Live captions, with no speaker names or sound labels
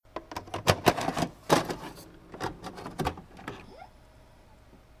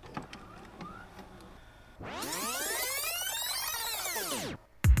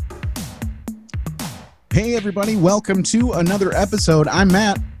Hey everybody, welcome to another episode. I'm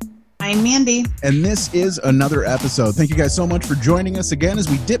Matt. I'm Mandy. And this is another episode. Thank you guys so much for joining us again as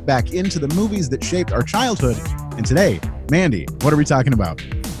we dip back into the movies that shaped our childhood. And today, Mandy, what are we talking about?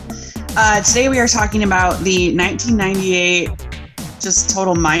 Today we are talking about the 1998 just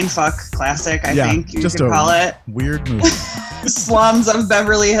total mindfuck classic, I think you could call it. Weird movie. Slums of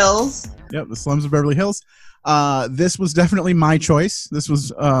Beverly Hills. Yep, The Slums of Beverly Hills. This was definitely my choice. This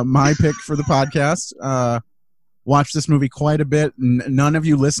was my pick for the podcast. Watched this movie quite a bit. None of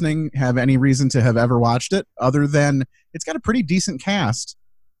you listening have any reason to have ever watched it, other than it's got a pretty decent cast.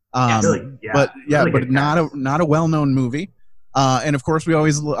 But not a well-known movie. And of course, we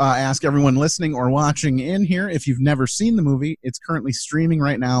always ask everyone listening or watching in here, if you've never seen the movie, it's currently streaming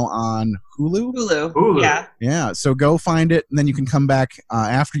right now on Hulu. Hulu. Yeah, so go find it, and then you can come back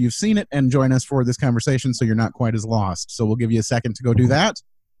after you've seen it and join us for this conversation so you're not quite as lost. So we'll give you a second to go do that.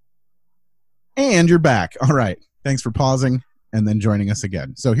 And you're back. All right. Thanks for pausing and then joining us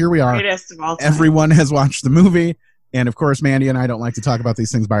again. So here we are. Greatest of all time. Everyone has watched the movie. And of course, Mandy and I don't like to talk about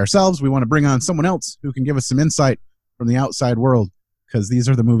these things by ourselves. We want to bring on someone else who can give us some insight from the outside world, because these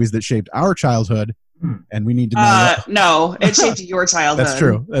are the movies that shaped our childhood, and we need to know. No, it shaped your childhood.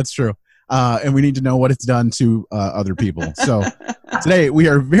 That's true. And we need to know what it's done to other people. So today we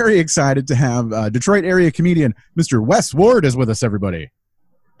are very excited to have Detroit area comedian Mr. Wes Ward is with us. Everybody,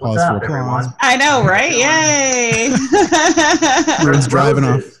 pause for applause. Everyone? I know, right? Yay! Everyone's driving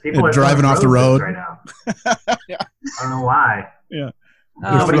off the road right now. Yeah. I don't know why. Yeah.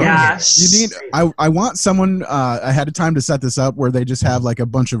 Oh my gosh. You need. I want someone ahead of time to set this up where they just have like a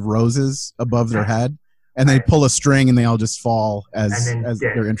bunch of roses above their head, and they pull a string and they all just fall as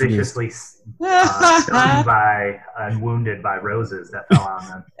they're introduced. Viciously stung by and wounded by roses that fell on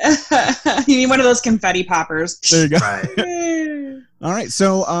them. You need one of those confetti poppers. There you go. Right. All right.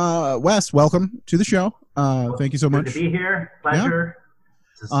 So, Wes, welcome to the show. Thank you so much. Good to be here. Pleasure.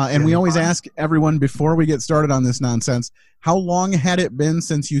 Yeah. And we always ask everyone before we get started on this nonsense, how long had it been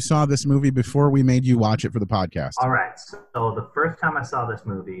since you saw this movie before we made you watch it for the podcast? All right. So the first time I saw this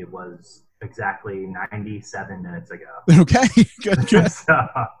movie was exactly 97 minutes ago. Okay. Good. So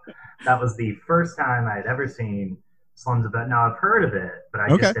that was the first time I had ever seen Slums of Beverly. Now, I've heard of it, but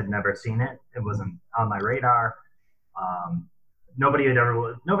I just had never seen it. It wasn't on my radar. Nobody,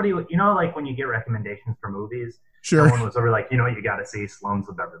 like when you get recommendations for movies, sure. Someone was over like, you got to see Slums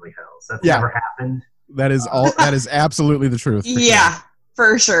of Beverly Hills. That's never happened. That is absolutely the truth.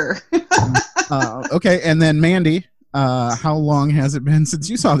 For sure. Okay, and then Mandy, how long has it been since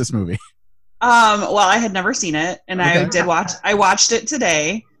you saw this movie? Well, I had never seen it, and I watched it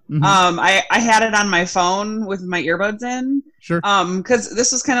today. Mm-hmm. I had it on my phone with my earbuds in. Sure. Because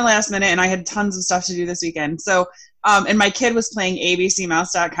this was kind of last minute, and I had tons of stuff to do this weekend. So, and my kid was playing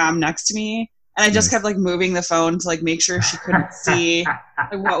abcmouse.com next to me, and I just kept like moving the phone to like make sure she couldn't see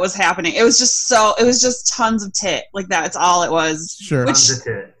like, what was happening. It was just tons of tit. Like that's all it was. Sure. Which tons of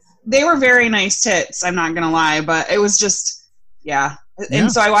tits. They were very nice tits, I'm not gonna lie, but it was just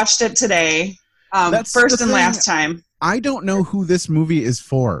And so I watched it today. First and last time. I don't know who this movie is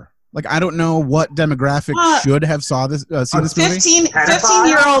for. Like, I don't know what demographic should have seen this movie.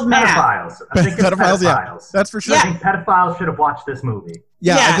 15-year-old Matt. Pedophiles. I think it's pedophiles. Yeah, that's for sure. I think pedophiles should have watched this movie.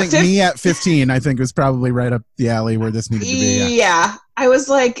 Yeah, I think me at 15, I think was probably right up the alley where this needed to be. Yeah. I was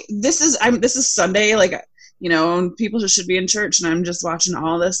like, this is Sunday, like, people should be in church, and I'm just watching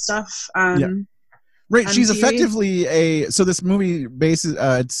all this stuff. Right, she's TV. effectively so this movie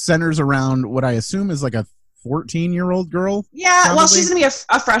it centers around what I assume is like a 14-year-old girl. Yeah, probably. Well, she's gonna be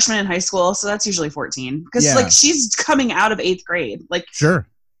a freshman in high school, so that's usually 14 because like she's coming out of 8th grade. Like, sure,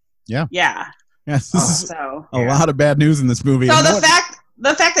 yeah. This is a lot of bad news in this movie. So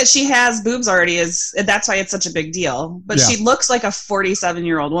the fact that she has boobs already that's why it's such a big deal. But she looks like a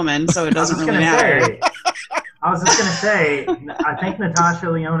 47-year-old woman, so it doesn't really matter. I was just gonna say, I think Natasha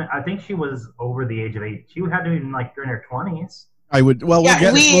Lyonne. I think she was over the age of 8. She had to be like in her 20s. I would. Well,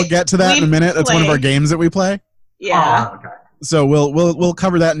 we'll get to that in a minute. That's one of our games that we play. Yeah. Oh, okay. So we'll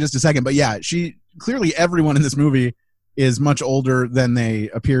cover that in just a second. But yeah, clearly everyone in this movie is much older than they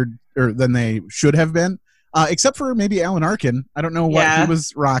appeared or than they should have been, except for maybe Alan Arkin. I don't know what he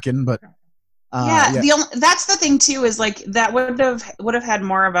was rocking, but that's the thing too. Is like that would have had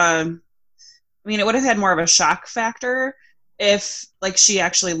more of a. I mean, it would have had more of a shock factor if like she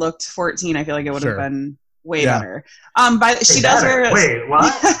actually looked 14. I feel like it would have been way better. She does her. Wait,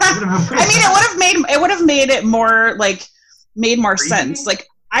 what? I mean, it would have made it more like made more sense. Like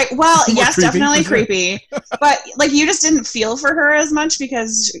Yes, creepy, definitely for sure. creepy. But like, you just didn't feel for her as much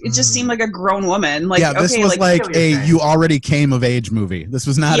because it just seemed like a grown woman. Like, yeah, this okay, was like a you already came of age movie. This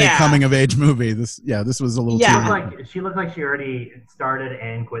was not a coming of age movie. This was a little too. She looked like she already started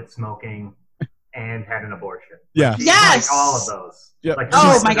and quit smoking and had an abortion. Yeah. Yes. Like all of those. Yep. Like,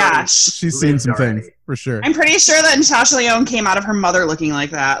 oh my gosh. She's seen some things for sure. I'm pretty sure that Natasha Lyonne came out of her mother looking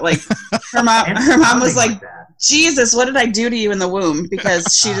like that. Like her mom was like Jesus, what did I do to you in the womb?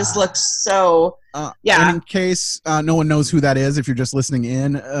 Because she just looked so. And in case no one knows who that is, if you're just listening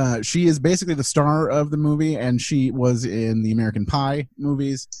in, she is basically the star of the movie, and she was in the American Pie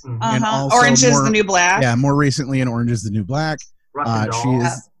movies, and also Orange is the New Black. Yeah, more recently in Orange is the New Black. She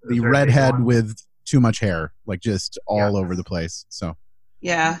is the redhead with too much hair, like just all over the place. So.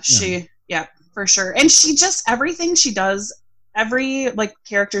 Yeah, for sure. And she just everything she does, every like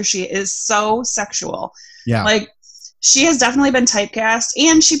character she is so sexual. Yeah. Like she has definitely been typecast,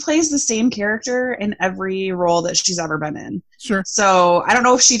 and she plays the same character in every role that she's ever been in. Sure. So I don't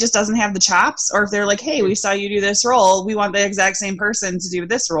know if she just doesn't have the chops, or if they're like, hey, we saw you do this role, we want the exact same person to do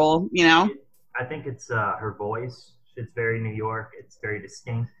this role, you know? I think it's her voice. It's very New York. It's very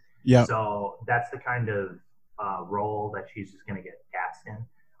distinct. Yeah. So that's the kind of role that she's just going to get cast in.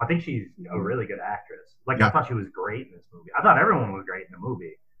 I think she's a really good actress. Like, I thought she was great in this movie. I thought everyone was great in the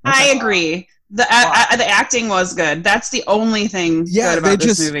movie. I agree. The acting was good. That's the only thing good about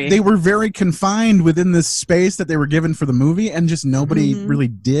this movie. They were very confined within this space that they were given for the movie, and just nobody really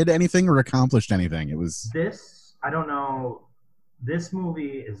did anything or accomplished anything. It was this. I don't know. This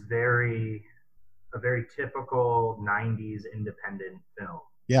movie is a very typical '90s independent film.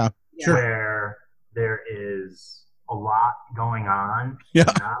 Yeah, sure. Where there is a lot going on,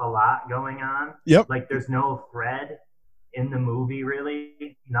 not a lot going on. Yep. Like there's no thread in the movie,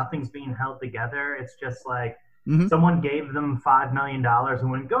 really. Nothing's being held together. It's just like someone gave them $5 million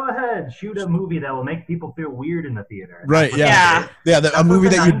and went, go ahead, shoot a movie that will make people feel weird in the theater. Right, yeah. A movie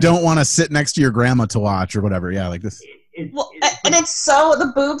that you don't want to sit next to your grandma to watch or whatever. Yeah, like this. And it's so,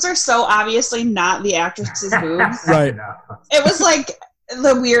 the boobs are so obviously not the actress's boobs. Right. It was like,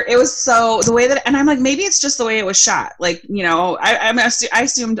 it was so the way that, and I'm like, maybe it's just the way it was shot. Like, you know, I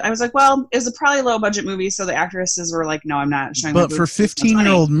assumed, I was like, well, it was a probably low budget movie, so the actresses were like, no, I'm not showing. But for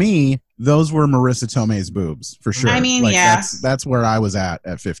 15-year-old me, those were Marissa Tomei's boobs for sure. I mean, like, that's where I was at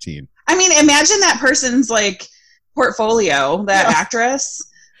 15. I mean, imagine that person's like portfolio, that actress.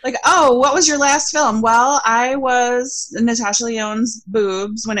 Like, oh, what was your last film? Well, I was Natasha Lyonne's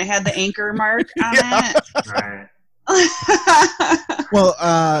boobs when it had the anchor mark on it. Right.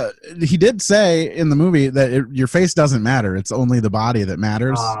 Well, he did say in the movie that your face doesn't matter. It's only the body that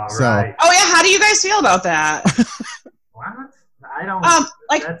matters. So. Right. Oh yeah, how do you guys feel about that? What? I don't.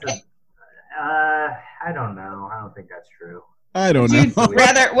 Like, I don't know. I don't think that's true. I don't know.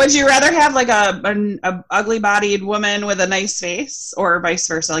 Would you rather have like a ugly bodied woman with a nice face, or vice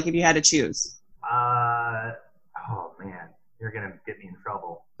versa? Like if you had to choose. Oh man, you're gonna get me in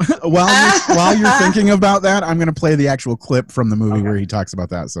trouble. While you're thinking about that, I'm going to play the actual clip from the movie where he talks about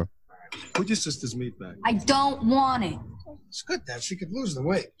that. So, put your sister's meat back. I don't want it. It's good, Dad. She could lose the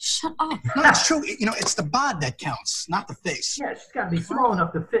weight. Shut up. No, it's true. You know, it's the bod that counts, not the face. Yeah, she's got to be small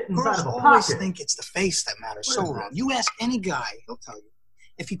enough to fit inside of a pocket. Always think it's the face that matters. So wrong. You ask any guy, he'll tell you.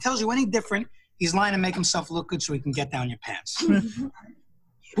 If he tells you any different, he's lying to make himself look good so he can get down your pants.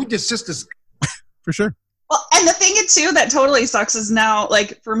 Put your sister's. For sure. Well, and the thing too that totally sucks is now,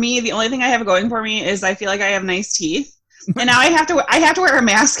 like for me, the only thing I have going for me is I feel like I have nice teeth, and now I have to wear a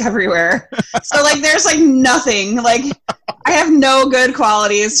mask everywhere. So like, there's like nothing. Like I have no good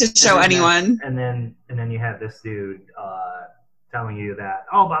qualities to show anyone. And then you have this dude telling you that,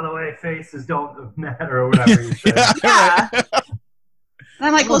 oh, by the way, faces don't matter or whatever you said. Yeah. And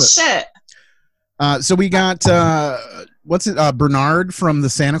I'm like, well, shit. So we got Bernard from the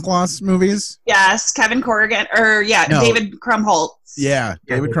Santa Claus movies? Yes, Kevin Corrigan, David Krumholtz. Yeah,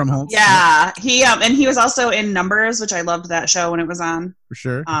 David Krumholtz. Yeah, he and he was also in Numbers, which I loved that show when it was on. For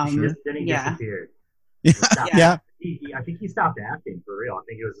sure. Then he disappeared. Yeah. I think he stopped acting for real. I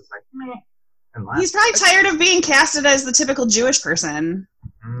think he was just like, meh. He's probably tired of being casted as the typical Jewish person.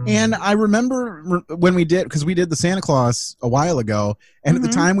 And I remember when we did the Santa Claus a while ago, and at the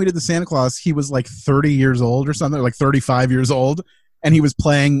time we did the Santa Claus, he was like 30 years old or something, like 35 years old, and he was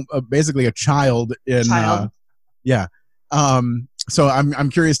playing basically a child in. So I'm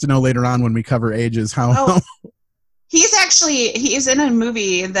curious to know later on when we cover ages how. He's in a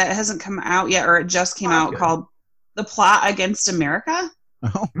movie that hasn't come out yet, or it just came out, called The Plot Against America.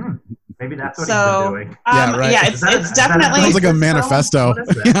 Oh. Maybe that's what he's been doing. Yeah, it's definitely sounds like a manifesto.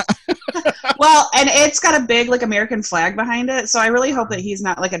 Well, and it's got a big like American flag behind it, so I really hope that he's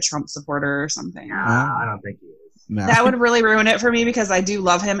not like a Trump supporter or something. Nah, I don't think he is. No. That would really ruin it for me because I do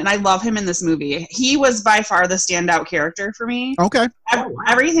love him, and I love him in this movie. He was by far the standout character for me. Okay.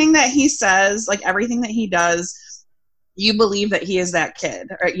 Everything that he says, like everything that he does, you believe that he is that kid,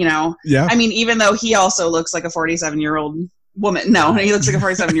 or, you know? Yeah. I mean, even though he also looks like a 47-year-old woman. No, he looks like a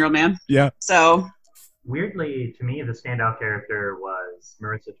 47-year-old man. Yeah. So. Weirdly, to me, the standout character was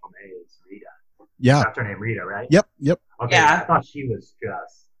Marissa Tomei's Rita. Yeah. That's her name, Rita, right? Yep. Okay, yeah. I thought she was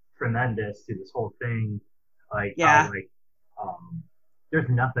just tremendous through this whole thing. Like, yeah. There's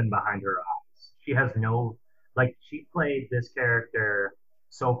nothing behind her eyes. She has no, like, she played this character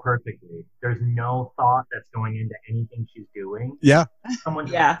so perfectly. There's no thought that's going into anything she's doing. Yeah. Someone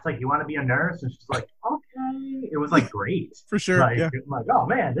just, it's like, you want to be a nurse? And she's like, okay. It was, like, great. For sure. Like, yeah. I'm like, oh,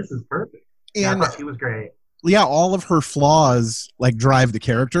 man, this is perfect. And I thought she was great. Yeah, all of her flaws, like, drive the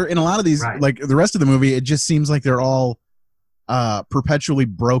character. In a lot of these, like, the rest of the movie, it just seems like they're all perpetually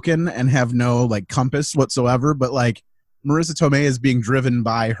broken and have no like compass whatsoever. But like Marissa Tomei is being driven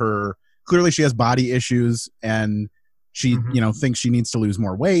by her. Clearly, she has body issues, and she thinks she needs to lose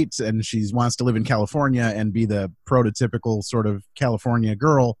more weight, and she wants to live in California and be the prototypical sort of California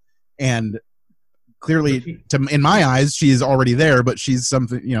girl. And clearly, in my eyes, she is already there, but she's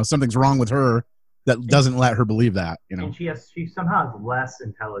something's wrong with her that doesn't let her believe that. And she somehow has less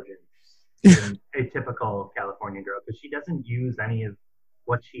intelligence than a typical California girl, because she doesn't use any of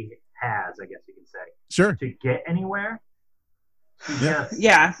what she has, I guess you can say, sure, to get anywhere. She just, you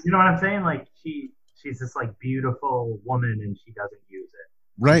know what I'm saying? Like she's this like beautiful woman, and she doesn't use it.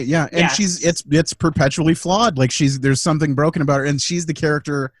 Right? Yeah, and it's perpetually flawed. Like there's something broken about her, and she's the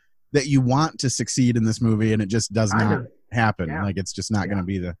character that you want to succeed in this movie, and it just does not happen. Yeah. Like it's just not going to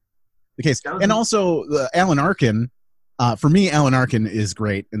be the case. And also, Alan Arkin. For me, Alan Arkin is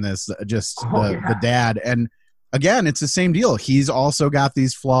great in this. The dad, and again, it's the same deal. He's also got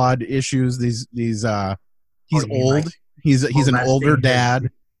these flawed issues. He's old. He's an older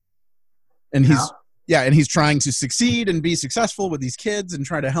dad, and he's trying to succeed and be successful with these kids and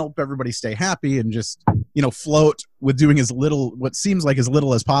try to help everybody stay happy and just float with doing what seems like as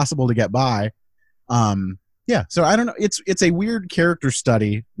little as possible to get by. So I don't know. It's a weird character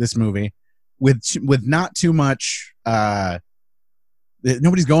study, this movie, with not too much.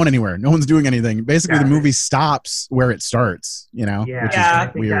 Nobody's going anywhere. No one's doing anything. Basically, the movie stops where it starts. Which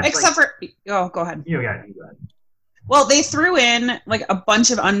is weird. Except for go ahead. You go ahead. Well, they threw in like a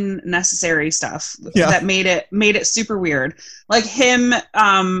bunch of unnecessary stuff that made it super weird, like him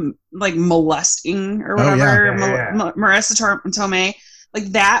like molesting or whatever. Marissa Tomei, like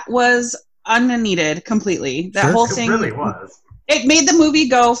that was unneeded completely. That whole thing really was. It made the movie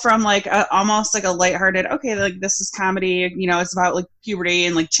go from like almost like a lighthearted, okay, like this is comedy, it's about like puberty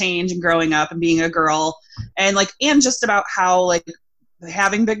and like change and growing up and being a girl, and just about how like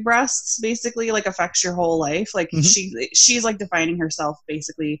having big breasts basically like affects your whole life. Like she's like defining herself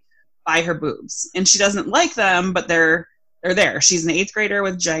basically by her boobs, and she doesn't like them, but they're there. She's an 8th grader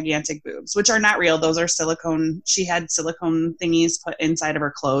with gigantic boobs, which are not real. Those are silicone. She had silicone thingies put inside of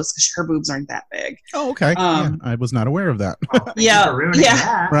her clothes because her boobs aren't that big. Oh, okay. I was not aware of that.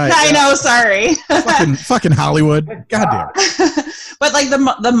 Right. I know. Sorry. fucking Hollywood. Goddamn. But like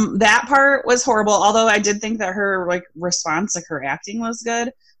that part was horrible. Although I did think that her like response, like her acting was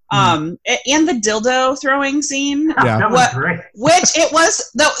good. And the dildo throwing scene, that was great. Which it was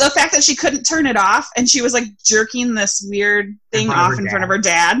the fact that she couldn't turn it off, and she was like jerking this weird thing off in front of her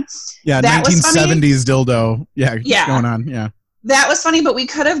dad. Yeah, that 1970s dildo. Yeah, going on. Yeah, that was funny. But we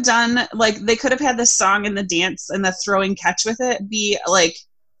could have done they could have had the song and the dance and the throwing catch with it be like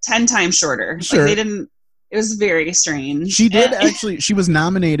 10 times shorter. Sure, like, they didn't. It was very strange. She did actually. She was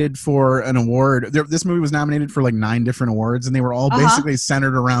nominated for an award. This movie was nominated for like 9 different awards, and they were all basically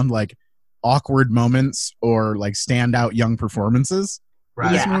centered around like awkward moments or like standout young performances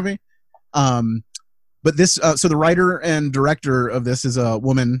in this movie. But this, so the writer and director of this is a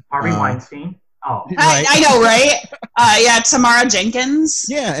woman, Harvey Weinstein. Oh, right. I know, right? Tamara Jenkins.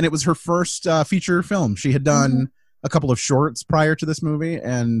 Yeah, and it was her first feature film. She had done a couple of shorts prior to this movie,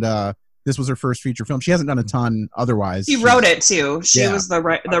 and this was her first feature film. She hasn't done a ton otherwise. She wrote it too. She was the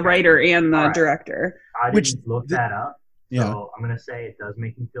writer and the director. I didn't look that up, so I'm going to say it does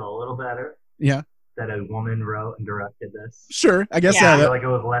make me feel a little better. Yeah. That a woman wrote and directed this. Sure, I guess I feel like it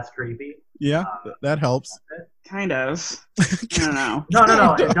was less creepy. Yeah, that helps. Kind of. I don't know.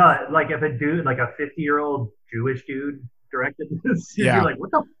 No, it does. Like if a dude, like a 50-year-old Jewish dude directed this, you'd be like, what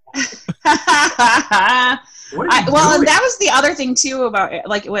the fuck? And that was the other thing too about it.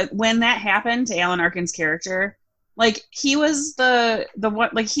 Like when that happened to Alan Arkin's character, like he was the one,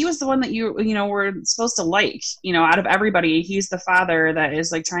 like he was the one that you know were supposed to like, you know, out of everybody. He's the father that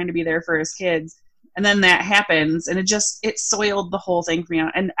is like trying to be there for his kids, and then that happens, and it soiled the whole thing for me.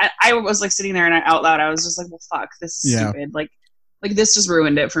 And I was like sitting there, and out loud I was just like, well, fuck, this is stupid. Like this just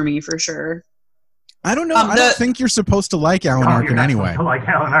ruined it for me for sure. I don't know. I don't think you're supposed to like Alan Arkin anyway. To like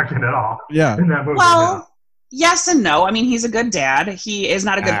Alan Arkin at all. Yeah. In that movie, well. Yes and no. I mean, he's a good dad. He is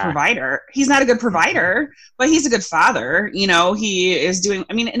not a good provider. He's not a good provider, but he's a good father. You know, he is doing,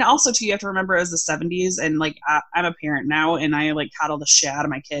 I mean, and also too, you have to remember it was the 70s, and like, I'm a parent now, and I like coddle the shit out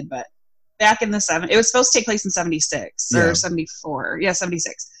of my kid, but back in the 70s, it was supposed to take place in 76 or 74. Yeah,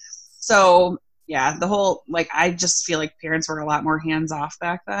 76. So yeah, the whole, like, I just feel like parents were a lot more hands off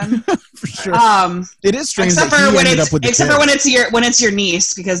back then. For sure. It is strange except that he ended up with the except kid. for when it's your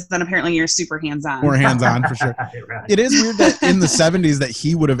niece, because then apparently you're super hands on. More hands on for sure. Right. It is weird that in the 70s that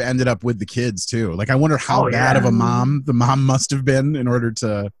he would have ended up with the kids too. Like I wonder how bad of a mom the mom must have been in order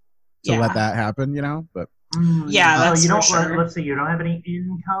to let that happen, you know? But yeah, that's for sure. Let's say you don't have any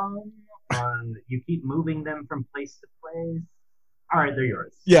income, you keep moving them from place to place. All right, they're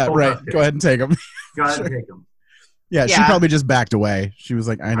yours. Yeah, right. Go ahead and take them. Go ahead and take them. Yeah, she probably just backed away. She was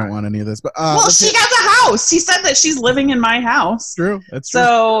like, I don't want any of this. But well, she got the house. She said that she's living in my house. True. That's true.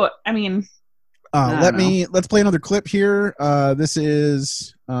 So, I mean, let's play another clip here. This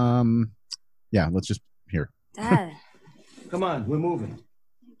is let's just hear. Dad. Come on, we're moving.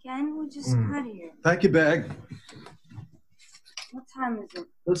 Again, we just got here. Pack your bag. What time is it?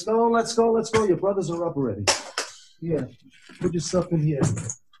 Let's go. Your brothers are up already. Yeah, put your stuff in here.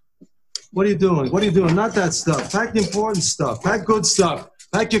 What are you doing? Not that stuff. Pack the important stuff. Pack good stuff.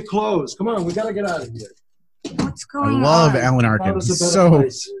 Pack your clothes. Come on, we gotta get out of here. What's going on? I love Alan Arkin. He's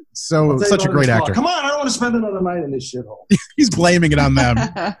such a great actor. Come on, I don't want to spend another night in this shithole. He's blaming it on them.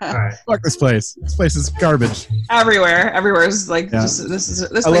 Right. Fuck this place. This place is garbage. Everywhere is like just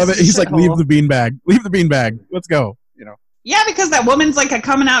this. I love it. He's like, leave the beanbag. Leave the beanbag. Let's go. You know. Yeah, because that woman's like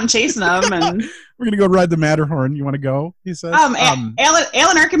coming out and chasing them, and we're gonna go ride the Matterhorn. You want to go? He says. Alan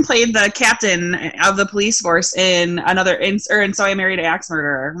Arkin played the captain of the police force in So I Married an Axe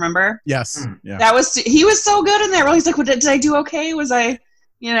Murderer. Remember? Yes. Yeah. He was so good in that role. He's like, well, did I do okay? Was I,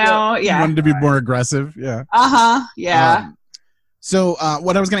 yeah. He wanted to be more aggressive. Yeah. Yeah. So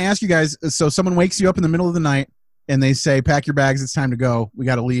what I was gonna ask you guys is, so someone wakes you up in the middle of the night and they say, pack your bags. It's time to go. We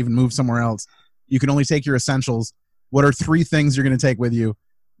got to leave and move somewhere else. You can only take your essentials. What are 3 things you're going to take with you?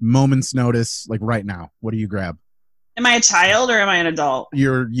 Moment's notice, like right now. What do you grab? Am I a child or am I an adult?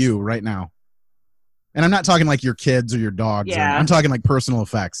 You're you right now. And I'm not talking like your kids or your dogs. Yeah. I'm talking like personal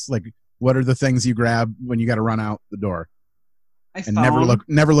effects. Like, what are the things you grab when you got to run out the door? My and phone.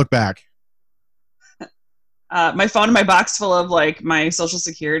 never look back. My phone and my box full of like my social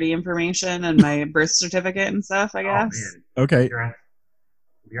security information and my birth certificate and stuff, I guess. Oh, okay.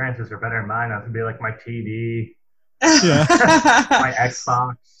 Your answers are better than mine. I have to be like my TV. Yeah. My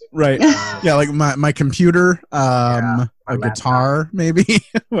Xbox. Right. Yeah, like my computer, my a guitar, maybe.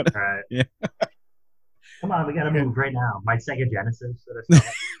 Right. Yeah. Come on, we gotta move right now. My Sega Genesis that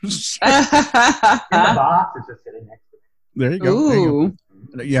I still have. In the box, it's just sitting next to me. There you go. Ooh. There you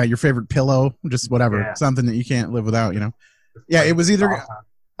go. Yeah, your favorite pillow, just whatever. Yeah. Something that you can't live without, you know. Yeah, it was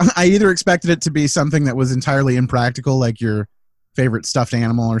I either expected it to be something that was entirely impractical, like your favorite stuffed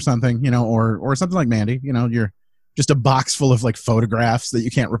animal or something, you know, or something like Mandy, you know, you're just a box full of like photographs that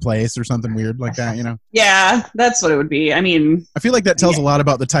you can't replace or something weird like that, you know? Yeah, that's what it would be. I mean, I feel like that tells a lot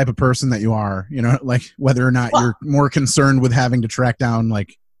about the type of person that you are, you know, like whether or not you're more concerned with having to track down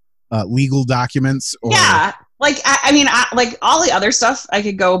like legal documents or like I mean like all the other stuff I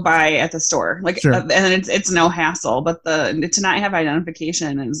could go buy at the store, like sure. And it's no hassle, but to not have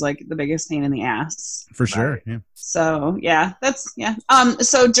identification is like the biggest pain in the ass for sure. Yeah. So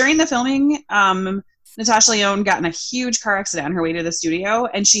so during the filming Natasha Lyonne got in a huge car accident on her way to the studio,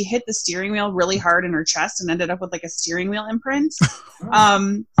 and she hit the steering wheel really hard in her chest and ended up with like a steering wheel imprint.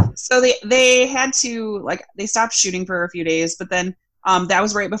 So they had to like they stopped shooting for a few days, but then that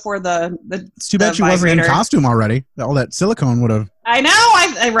was right before the it's too bad she wasn't in costume already. All that silicone would have I know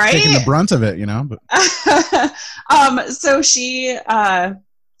I right taken the brunt of it, you know. But so she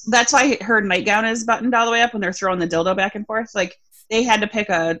that's why her nightgown is buttoned all the way up when they're throwing the dildo back and forth. Like they had to pick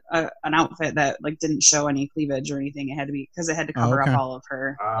an outfit that like didn't show any cleavage or anything. It had to be because it had to cover up all of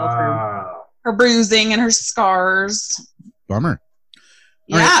her bruising and her scars. Bummer.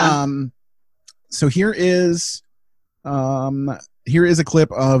 Yeah. All right, so here is a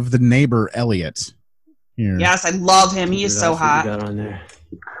clip of the neighbor Elliot. Here. Yes, I love him. He is so hot. You got on there.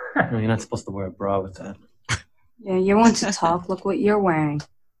 No, you're not supposed to wear a bra with that. Yeah, you want to talk. Look what you're wearing.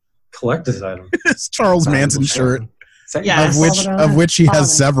 collector's item. It's Charles Manson shirt, Yes. of which he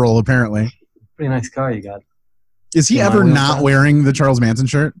has several apparently. Pretty nice car you got. Is he ever not wearing the Charles Manson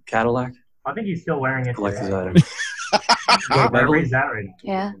shirt? Cadillac. I think he's still wearing it. Collector's item. Wherever he's at right now.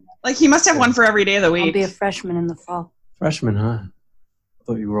 Yeah. Like he must have one for every day of the I'll week. be a freshman in the fall. Freshman, huh? I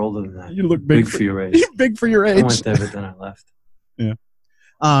thought you were older than that. You look big for your age. Big for your I age. went there, but then I left. Yeah.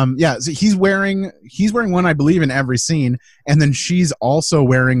 So he's wearing one, I believe, in every scene, and then she's also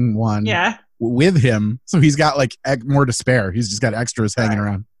wearing one with him. So he's got like more to spare. He's just got extras hanging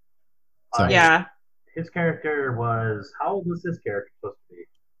around. So. Yeah. His character was, how old was his character supposed to be?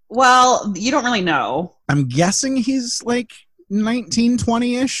 Well, you don't really know. I'm guessing he's like 19,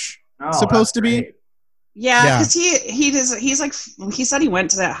 20-ish supposed to be. Yeah, because he's like, he said he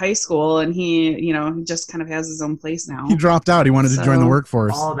went to that high school and he just kind of has his own place now. He dropped out. He wanted to join the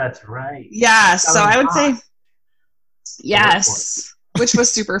workforce. Oh, that's right. Yeah, so I would say yes, which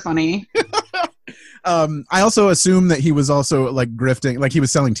was super funny. I also assume that he was also like grifting, like he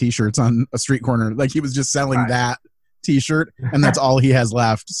was selling T-shirts on a street corner. Like he was just selling that T-shirt, and that's all he has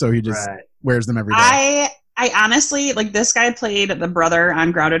left. So he just wears them every day. I honestly, like, this guy played the brother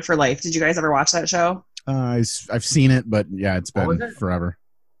on Grounded for Life. Did you guys ever watch that show? I've seen it, but yeah, it's been forever.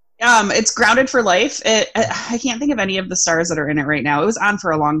 It's Grounded for Life. I can't think of any of the stars that are in it right now. It was on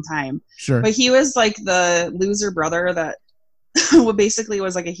for a long time. Sure. But he was like the loser brother that basically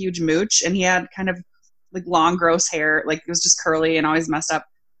was like a huge mooch, and he had kind of like long, gross hair. Like it was just curly and always messed up.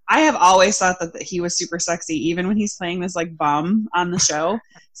 I have always thought that he was super sexy, even when he's playing this like bum on the show.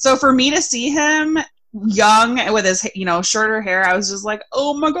 So for me to see him young with his shorter hair, I was just like,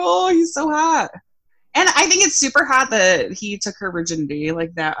 oh my god, he's so hot. And I think it's super hot that he took her virginity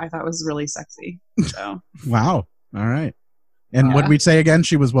like that. I thought was really sexy. So wow. All right. And what did we say again?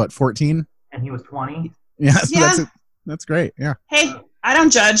 She was what, 14? And he was 20. Yeah. That's great. Yeah. Hey, I don't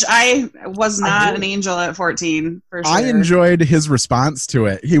judge. I was not an angel at 14 for sure. I enjoyed his response to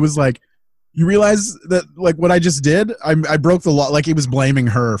it. He was like, you realize that like what I just did? I broke the law. Like he was blaming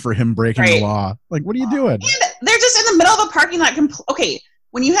her for him breaking the law. Like, what are you doing? And they're just in the middle of a parking lot. Okay,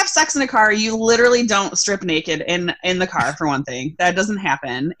 when you have sex in a car, you literally don't strip naked in the car, for one thing. That doesn't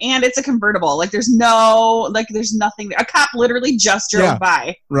happen. And it's a convertible. Like there's nothing. A cop literally just drove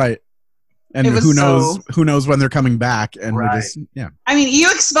by. Right. And who knows when they're coming back. And we're just, I mean, you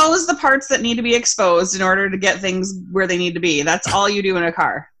expose the parts that need to be exposed in order to get things where they need to be. That's all you do in a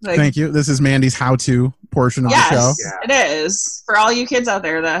car. Like, thank you. This is Mandy's how-to portion of the show. It is. For all you kids out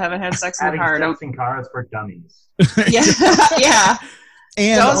there that haven't had sex in a car. Sex in cars for dummies. Yeah.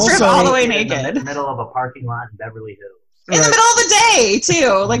 And don't strip all the way naked. In the middle of a parking lot in Beverly Hills. In the middle of the day,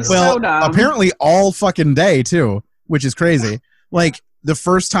 too. Like, so dumb. Apparently all fucking day, too, which is crazy. Like, the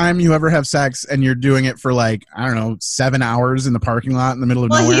first time you ever have sex and you're doing it for like, I don't know, 7 hours in the parking lot in the middle of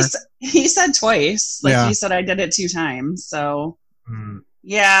nowhere. He said twice. Like he said I did it 2 times. So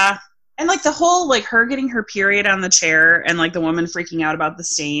yeah. And like the whole like her getting her period on the chair and like the woman freaking out about the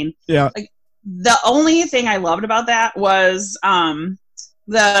stain. Yeah. Like the only thing I loved about that was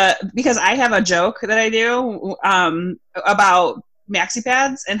because I have a joke that I do about maxi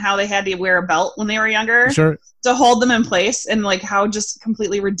pads and how they had to wear a belt when they were younger to hold them in place, and like how just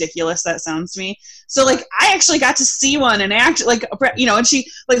completely ridiculous that sounds to me. So like I actually got to see one and actually and she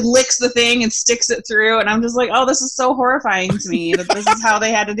like licks the thing and sticks it through, and I'm just like, oh, this is so horrifying to me that this is how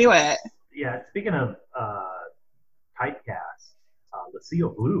they had to do it. Yeah, speaking of typecast,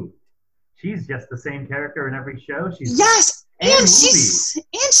 Lucille Blue, she's just the same character in every show. She's and she's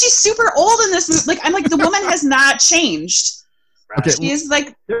super old in this movie. Like I'm like, the woman has not changed. Right. Okay. She's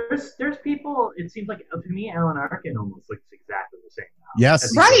like there's people. It seems like to me, Alan Arkin almost looks exactly the same now.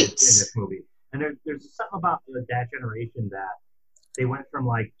 Yes, right. In this movie, and there's something about that generation that they went from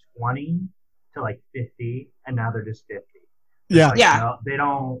like 20 to like 50, and now they're just 50. Yeah, like, they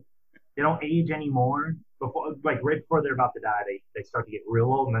don't age anymore. Before, like right before they're about to die, they start to get real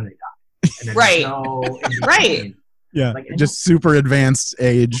old, and then they die. And then right. Yeah, like, just super advanced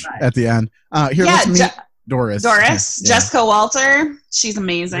age at the end. Here, let's meet Doris. Jessica Walter. She's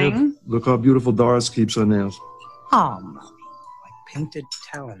amazing. Look how beautiful Doris keeps her nails. Oh, Mommy, like painted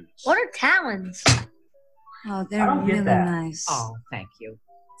talons. What are talons? Oh, they're really nice. Oh, thank you.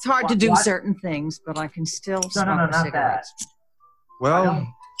 It's hard to do certain things, but I can still smoke not cigarettes. That. Well,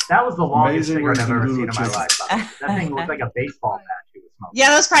 that was the longest cigarette I've ever seen in my life. That thing looked like a baseball bat she was smoking. Yeah,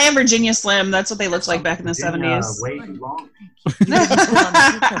 that was probably a Virginia Slim. That's what they looked like back in the 70s. Way too long. You didn't put it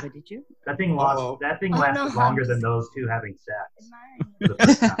on the cover, did you? That thing lasted longer than those two having sex.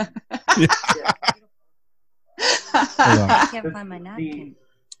 I can't find my napkin.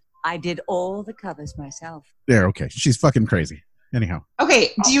 I did all the covers myself. There, okay. She's fucking crazy. Anyhow.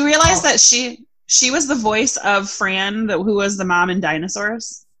 Okay, do you realize that she was the voice of Fran, who was the mom in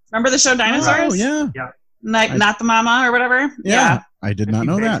Dinosaurs? Remember the show Dinosaurs? Oh, yeah. Yeah. Not the mama or whatever? Yeah. I did not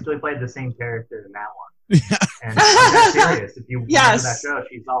know she that. basically played the same character in that one. Yeah. And I'm serious. If you remember Yes. that show,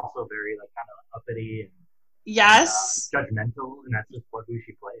 she's also very like kind of uppity and Yes. judgmental, and that's just who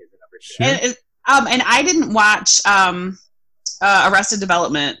she plays in everything. And I didn't watch Arrested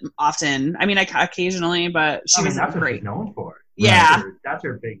Development often. I mean, I occasionally, but she was that's what great. she's known for. Yeah. That's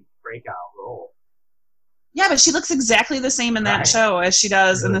her big breakout role. Yeah, but she looks exactly the same in that Right. show as she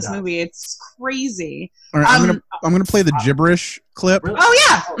does in Really this does. movie. It's crazy. All right, I'm gonna play the gibberish clip. Really? Oh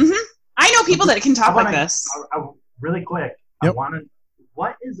yeah, I know people that can talk like this. Really quick. Yep. I want to.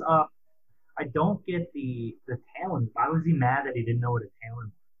 What is up? I don't get the Talon. Why was he mad that he didn't know what a Talon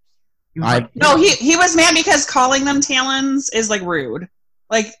was? He was like, No, he was mad because calling them Talons is like rude.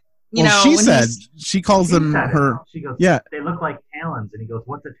 Like, you know, she when said she calls them said it. her. She goes, Yeah. They look like talons, and he goes,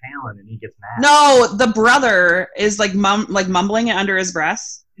 "What's a talon?" And he gets mad. No, the brother is like mumbling it under his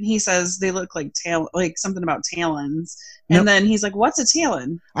breath. He says they look like something about talons, and Nope. then he's like, "What's a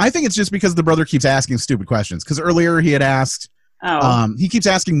talon?" I think it's just because the brother keeps asking stupid questions. Because earlier he had asked, he keeps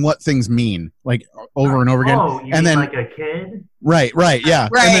asking what things mean, like over and over again. Oh, you and mean then like a kid? right, yeah.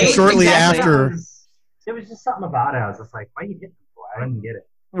 Right, And then shortly exactly. after, There was just something about it. I was just like, "Why are you hitting him for?" I didn't get it.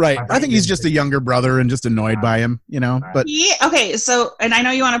 right. My I brain think he's didn't just a think- younger brother and just annoyed by him, you know. But Okay, so, and I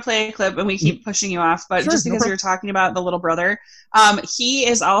know you want to play a clip, and we keep pushing you off, but Sure, just no because problem. you were talking about the little brother, he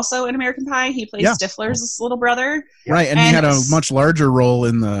is also in American Pie. He plays Yeah. Stifler's little brother. right, and he had a it's- much larger role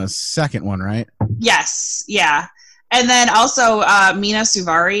in the second one, right? Yes, yeah. And then also Mina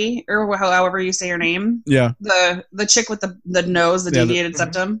Suvari, or however you say her name, Yeah, the chick with the nose, the Yeah, the- deviated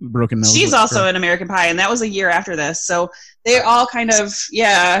septum. broken nose. She's but also sure. in American Pie, and that was a year after this. So they all kind of,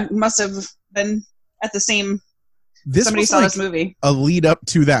 must have been at the same. This Somebody was saw like this movie. a lead up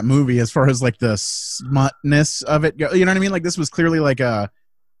to that movie as far as like the smutness of it. You know what I mean? Like this was clearly like a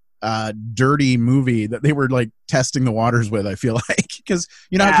dirty movie that they were like testing the waters with. I feel like because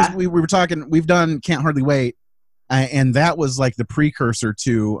because we were talking, we've done Can't Hardly Wait, and that was like the precursor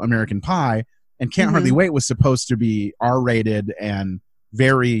to American Pie. And Can't Hardly Wait was supposed to be R-rated and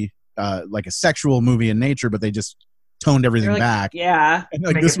very like a sexual movie in nature, but they just toned everything back. Yeah, and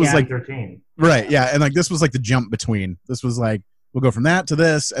like Make this it was like 13. right, yeah, and like this was like the jump between. This was like we'll go from that to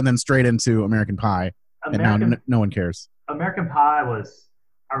this, and then straight into American Pie, and now no one cares. American Pie was.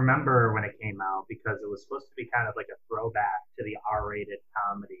 I remember when it came out because it was supposed to be kind of like a throwback to the R-rated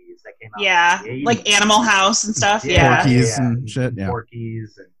comedies that came out. Yeah, in the 80s. like Animal House and stuff. Yeah, Porky's and shit. Yeah,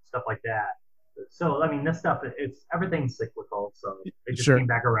 Porky's and stuff like that. So I mean, this stuff everything's cyclical. So it just Sure. came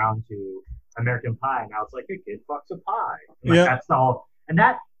back around to American Pie. Now it's like a kid fucks a pie. And Yeah. that's all. And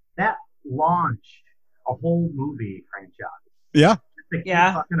that launched a whole movie franchise. yeah. The kid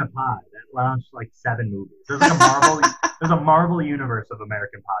fucking a pie that launched like 7 movies. There's like a Marvel universe of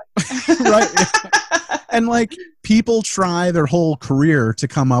American Pie. Right. And like people try their whole career to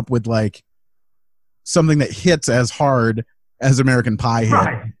come up with like something that hits as hard as American Pie hit,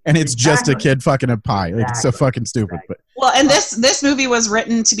 Right. and it's just a Exactly. kid fucking a pie. Like it's so fucking stupid. Exactly. Well, and this movie was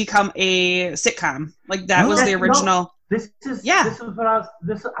written to become a sitcom. Like that was the original. This is what I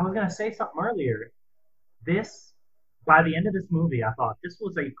was gonna say something earlier. By the end of this movie, I thought this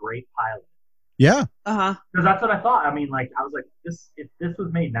was a great pilot. Yeah. Because that's what I thought. I mean, like I was like, if this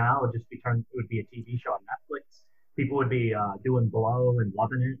was made now, it would be a TV show on Netflix. People would be doing Blow and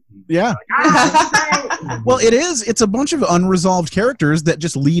loving it. And Yeah. like, Well, it is. It's a bunch of unresolved characters that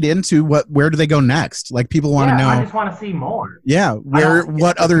just lead into where do they go next? Like people want to know. I just want to see more. Yeah,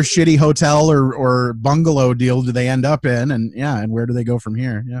 what other shitty hotel or bungalow deal do they end up in, and where do they go from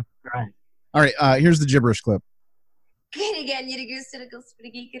here? Yeah. Right. All right. Here's the gibberish clip.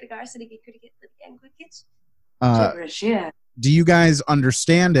 Gibberish, yeah. Do you guys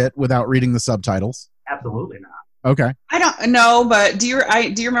understand it without reading the subtitles? Absolutely not. Okay. I don't know, but do you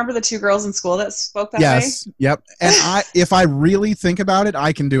remember the 2 girls in school that spoke that way? Yes. Yep. And if I really think about it,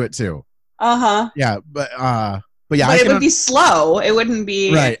 I can do it too. Yeah, but yeah, But it would be slow. It wouldn't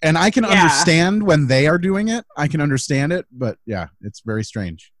be right. And I can understand when they are doing it. I can understand it, but yeah, it's very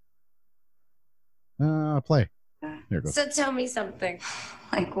strange. Play. There it goes. So tell me something.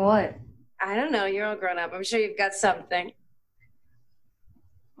 Like what? I don't know. You're all grown up. I'm sure you've got something.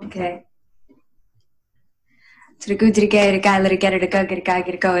 Okay. To the good, to the gay, to the guy, let it get it, to go, get a guy,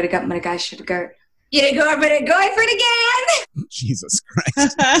 get a go, to got my guy, should go. You didn't go up and go for it again. Jesus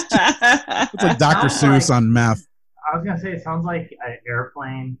Christ. It's like Dr. Seuss on meth. I was gonna say it sounds like an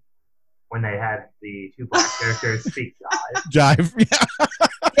airplane when they had the 2 black characters speak jive. Jive.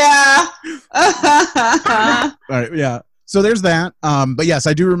 Yeah. Yeah. All right. Yeah. So there's that. But yes,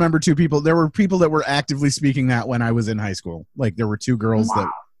 I do remember two people. There were people that were actively speaking that when I was in high school. Like there were two girls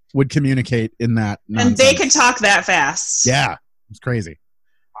that would communicate in that nonsense. And they could talk that fast. Yeah, it's crazy.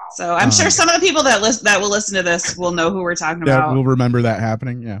 So I'm sure some of the people that will listen to this will know who we're talking That about. will remember that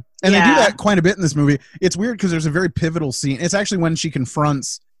happening. Yeah, and they do that quite a bit in this movie. It's weird because there's a very pivotal scene. It's actually when she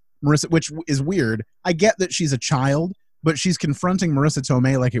confronts Marissa, which is weird. I get that she's a child, but she's confronting Marissa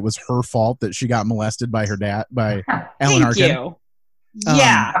Tomei like it was her fault that she got molested by her dad, by Alan Arkin. You.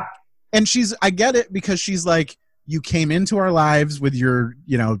 Yeah. And I get it because she's like, you came into our lives with your,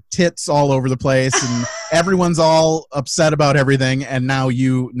 tits all over the place and everyone's all upset about everything. And now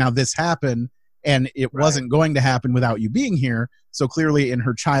this happened and it wasn't going to happen without you being here. So clearly in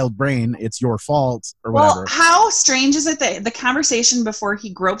her child brain, it's your fault or whatever. Well, how strange is it that the conversation before he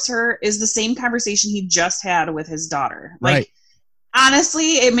gropes her is the same conversation he just had with his daughter? Like, right.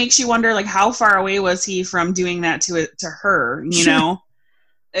 Honestly, it makes you wonder, like, how far away was he from doing that to her, you know?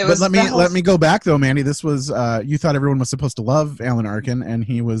 But let me go back though, Mandy. This was you thought everyone was supposed to love Alan Arkin, and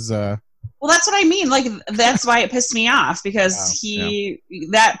he was. Well, that's what I mean. Like that's why it pissed me off because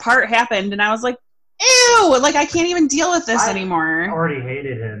that part happened, and I was like, "Ew!" Like I can't even deal with this anymore. I already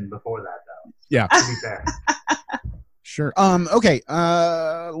hated him before that, though. Yeah, to be fair. Sure. Okay.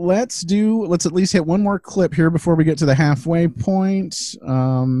 Let's at least hit one more clip here before we get to the halfway point.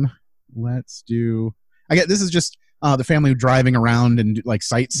 Let's do. I get this is just. The family driving around and like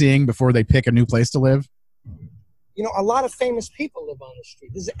sightseeing before they pick a new place to live. A lot of famous people live on the street.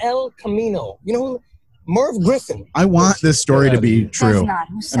 There's El Camino. Merv Griffin. I want this story to be true,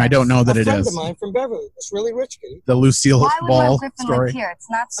 and I don't know that it is. A friend of mine from Beverly, this really rich kid. The Lucille Ball story. Here? It's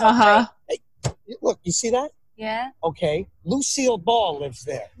not so great. Hey, look, you see that? Yeah. Okay, Lucille Ball lives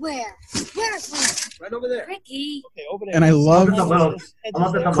there. Where? Where's right over there. Ricky? Okay, over there. And I love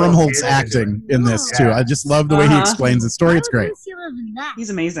Krumholtz's acting in this too. I just love the way he explains the story. It's great.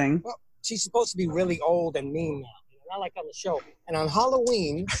 He's amazing. Well, she's supposed to be really old and mean now, not like on the show. And on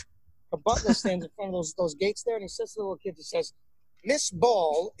Halloween, a butler stands in front of those gates there, and he says to the little kid, he says, "Miss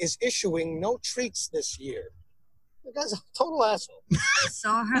Ball is issuing no treats this year." The guy's a total asshole. I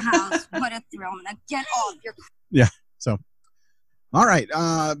saw her house. What a thrill. Now get off your... Yeah. So, all right.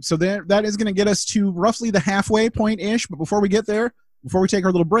 So that is going to get us to roughly the halfway point-ish. But before we get there, before we take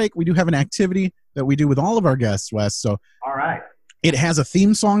our little break, we do have an activity that we do with all of our guests, Wes. So, all right. It has a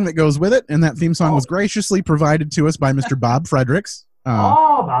theme song that goes with it, and that theme song was graciously provided to us by Mr. Bob Fredericks.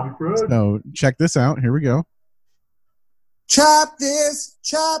 Bobby Fredericks. So check this out. Here we go. Chop this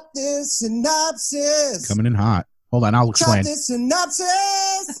synopsis. Coming in hot. Hold on, I'll explain. Chop this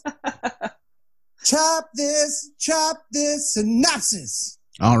synopsis. Chop this synopsis.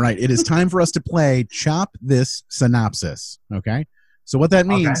 All right, it is time for us to play Chop This Synopsis. Okay? So what that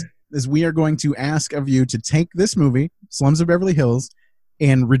means is we are going to ask of you to take this movie, Slums of Beverly Hills,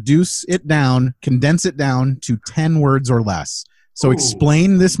 and reduce it down, condense it down to 10 words or less. So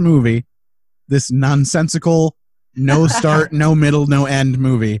explain this movie, this nonsensical, no start, no middle, no end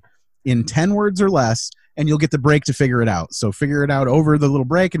movie in 10 words or less, and you'll get the break to figure it out. So figure it out over the little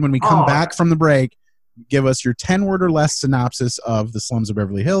break, and when we come back from the break, give us your 10-word or less synopsis of the Slums of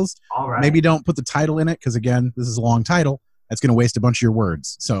Beverly Hills. All right. Maybe don't put the title in it, because, again, this is a long title. That's going to waste a bunch of your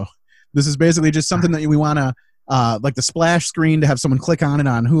words. So this is basically just something that we want to, like the splash screen, to have someone click on it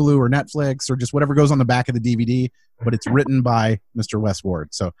on Hulu or Netflix or just whatever goes on the back of the DVD, but it's written by Mr. Wes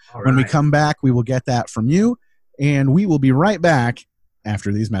Ward. So when we come back, we will get that from you, and we will be right back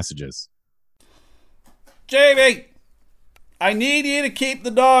after these messages. Jamie, I need you to keep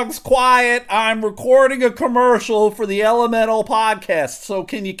the dogs quiet. I'm recording a commercial for the Elemental podcast, so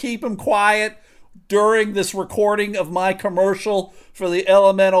can you keep them quiet during this recording of my commercial for the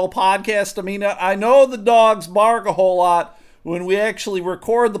Elemental podcast? I mean, I know the dogs bark a whole lot when we actually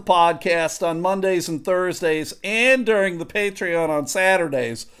record the podcast on Mondays and Thursdays and during the Patreon on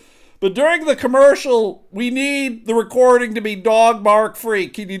Saturdays. But during the commercial, we need the recording to be dog bark free.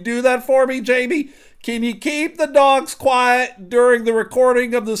 Can you do that for me, Jamie? Can you keep the dogs quiet during the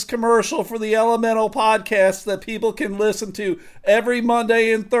recording of this commercial for the Elemental podcast that people can listen to every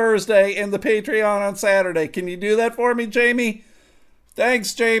Monday and Thursday and the Patreon on Saturday? Can you do that for me, Jamie?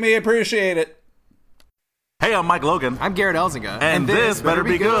 Thanks, Jamie. I appreciate it. Hey, I'm Mike Logan. I'm Garrett Elzinga. And this better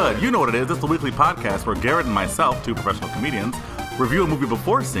be good. You know what it is. It's the weekly podcast where Garrett and myself, two professional comedians, review a movie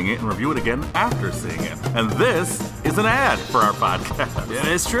before seeing it and review it again after seeing it. And this is an ad for our podcast. It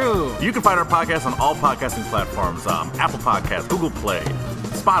is true. You can find our podcast on all podcasting platforms, Apple Podcasts, Google Play,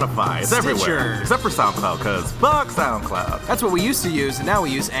 Spotify. It's everywhere. Stitcher. Except for SoundCloud, because fuck SoundCloud. That's what we used to use, and now we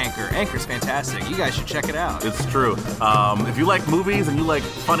use Anchor. Anchor's fantastic. You guys should check it out. It's true. If you like movies and you like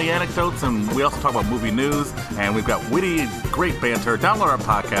funny anecdotes, and we also talk about movie news, and we've got witty, great banter, download our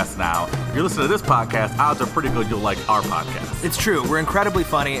podcast now. If you're listening to this podcast, odds are pretty good you'll like our podcast. It's true. We're incredibly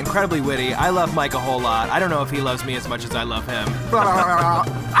funny, incredibly witty. I love Mike a whole lot. I don't know if he loves me as much as I love him.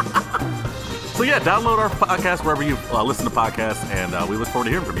 So yeah, download our podcast wherever you listen to podcasts, and we look forward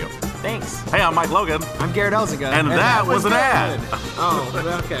to hearing from you. Thanks. Hey, I'm Mike Logan. I'm Garrett Elzinga. And that was an ad.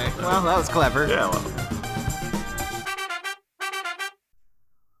 Oh, okay. Well, that was clever. Yeah, well.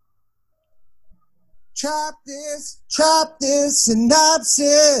 Chop this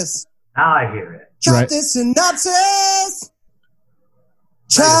synopsis. Now I hear it. Chop this synopsis.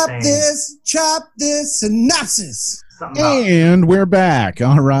 Chop this synopsis. And we're back.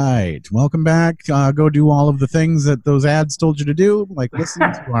 All right. Welcome back. Go do all of the things that those ads told you to do, like listen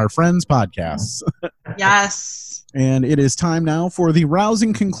to our friends' podcasts. Yes. And it is time now for the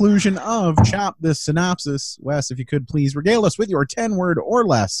rousing conclusion of Chop This Synopsis. Wes, if you could please regale us with your 10-word or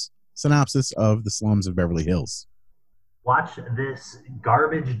less synopsis of The Slums of Beverly Hills. Watch this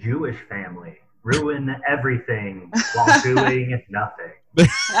garbage Jewish family ruin everything while doing nothing.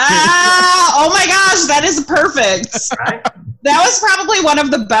 Oh my gosh, that is perfect. Right? That was probably one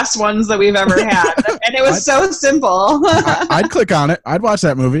of the best ones that we've ever had. And it was so simple. I'd click on it. I'd watch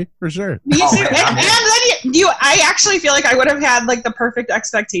that movie for sure. Me too. And then I actually feel like I would have had like the perfect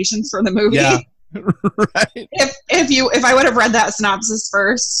expectations for the movie. Yeah. Right. If I would have read that synopsis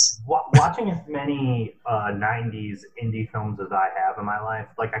first. Watching as many 90s indie films as I have in my life,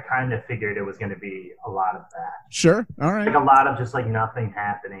 like I kind of figured it was going to be a lot of that. Sure. All right. Like a lot of just like nothing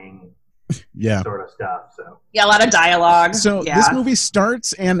happening. Yeah. Sort of stuff. So yeah, a lot of dialogue. So this movie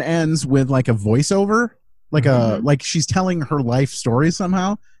starts and ends with like a voiceover, like like she's telling her life story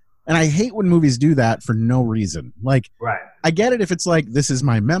somehow. And I hate when movies do that for no reason. Like, right. I get it if it's like, this is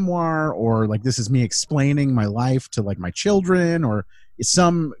my memoir, or like, this is me explaining my life to like my children, or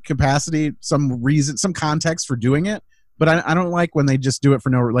some capacity, some reason, some context for doing it. But I don't like when they just do it for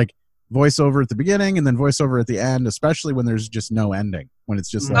no, like voiceover at the beginning and then voiceover at the end, especially when there's just no ending, when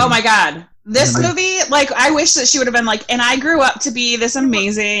it's just like, oh my God, this movie, like I wish that she would have been like, and I grew up to be this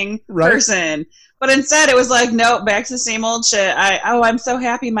amazing person. But instead, it was like, nope, back to the same old shit. I'm so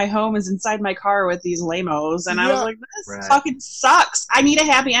happy my home is inside my car with these lamos. And I was like, this fucking sucks. I need a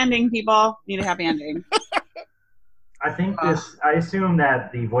happy ending, people. Need a happy ending. I think I assume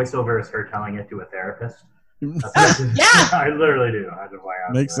that the voiceover is her telling it to a therapist. Yeah. I literally do. I don't know why.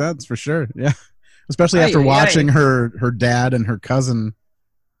 Makes sense, for sure. Yeah. Especially after watching her dad and her cousin.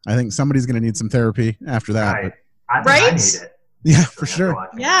 I think somebody's going to need some therapy after that. I need it. Yeah, for sure.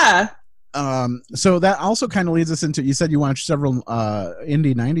 Yeah. So that also kind of leads us into, you said you watched several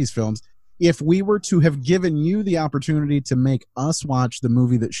indie 90s films. If we were to have given you the opportunity to make us watch the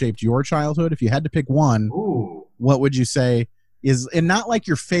movie that shaped your childhood, if you had to pick one, what would you say is, and not like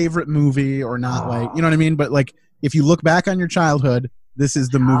your favorite movie or not like, you know what I mean? But like, if you look back on your childhood, this is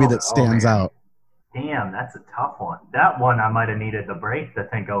the movie that stands out. Damn, that's a tough one. That one I might have needed the break to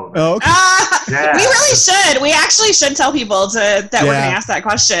think over. Oh, okay. Yeah. We really should. We actually should tell people that we're going to ask that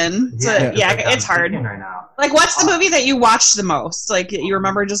question. It's hard. Right now. Like, what's the movie that you watched the most? Like, you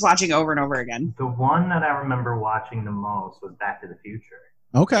remember just watching over and over again? The one that I remember watching the most was Back to the Future.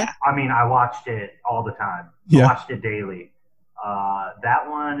 Okay. Yeah. I mean, I watched it all the time. Yeah. I watched it daily. That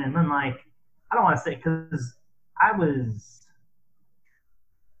one, and then like, I don't want to say, because I was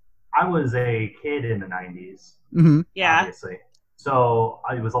a kid in the 90s. Mm-hmm. Yeah. Obviously. So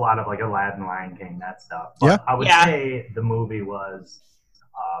it was a lot of like Aladdin, Lion King, that stuff. But I would say the movie was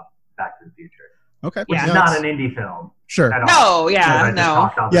Back to the Future. Okay. Which is not an indie film. Sure. No, yeah,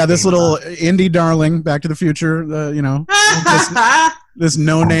 no. Yeah, this little indie darling, Back to the Future, you know, this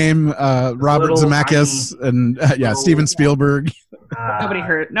no-name Robert Zemeckis and Steven Spielberg.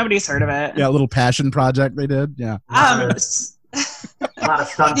 Nobody's heard of it. Yeah, a little passion project they did. Yeah. A lot of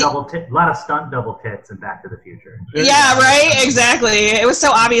stunt double tits in Back to the Future. Yeah, right. Exactly. It was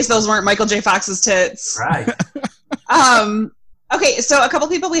so obvious those weren't Michael J. Fox's tits. Right. Okay, so a couple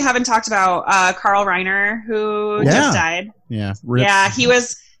people we haven't talked about. Carl Reiner, who just died. Yeah. Rip. Yeah, he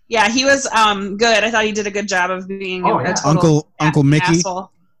was. Yeah, he was good. I thought he did a good job of being a total Uncle Mickey.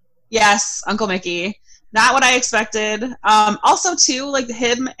 Asshole. Yes, Uncle Mickey. Not what I expected. Also, too, like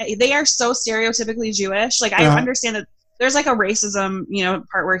him, they are so stereotypically Jewish. Like I understand that there's like a racism,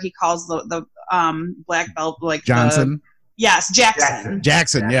 part where he calls the black belt like Johnson.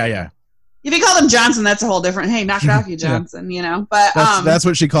 Jackson. Yeah. If you call them Johnson, that's a whole different. Hey, knock it off, you Johnson. But that's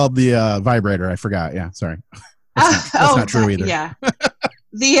what she called the vibrator. I forgot. Yeah, sorry. That's not true either. Yeah.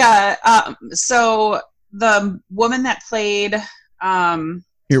 So the woman that played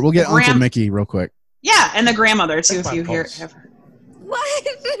Here, we'll get Uncle Mickey real quick. Yeah, and the grandmother too, if you hear. What?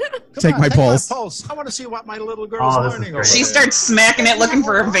 Take my pulse. I want to see what my little girl's learning over She there. starts smacking it, looking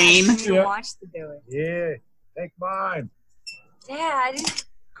for a vein. Watch to do it. Yeah, take mine. Dad.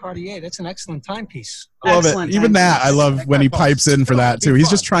 Cartier, that's an excellent timepiece. Love it. Even that, I love when he pipes in for that too. He's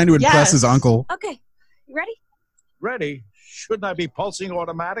just trying to impress his uncle. Okay, you ready? Ready? Shouldn't I be pulsing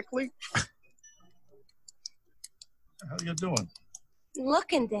automatically? What the hell are you doing?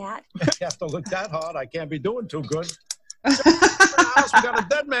 Looking, Dad. You have to look that hard. I can't be doing too good. We got a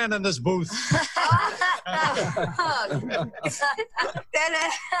dead man in this booth.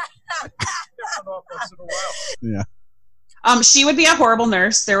 Yeah. She would be a horrible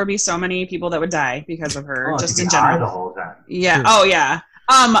nurse. There would be so many people that would die because of her, just in The general. whole time. Yeah. Oh, yeah.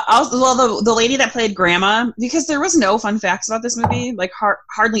 Well, the lady that played Grandma, because there was no fun facts about this movie, like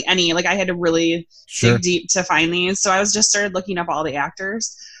hardly any. Like I had to really dig deep to find these, so I was just started looking up all the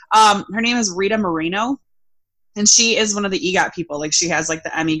actors. Her name is Rita Moreno, and she is one of the EGOT people. Like she has like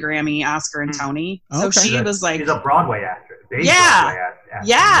the Emmy, Grammy, Oscar, and Tony. So she was like, she's a Broadway actress.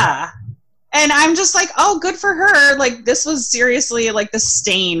 Yeah. And I'm just like, oh, good for her. Like this was seriously like the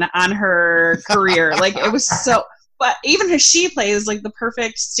stain on her career. Like it was so. But even as she plays like the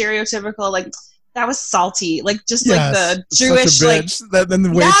perfect stereotypical, like that was salty, like just like the Jewish, like then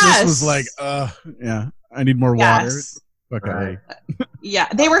the waitress was like, yeah, I need more water. Okay. Yeah,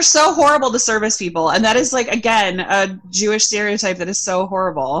 they were so horrible to service people, and that is like again a Jewish stereotype that is so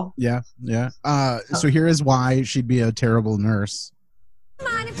horrible. Yeah. So here is why she'd be a terrible nurse.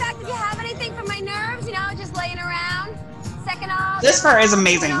 Mind, in fact, if you have anything for my nerves, just laying around. Second off. This part is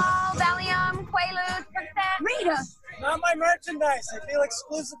amazing. Valium, Quaaludes, Rita. Not my merchandise. I feel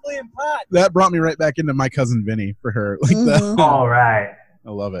exclusively in pot. That brought me right back into My Cousin Vinny for her. Like that. All right.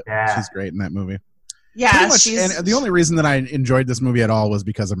 I love it. Yeah. She's great in that movie. Yeah, pretty much, and the only reason that I enjoyed this movie at all was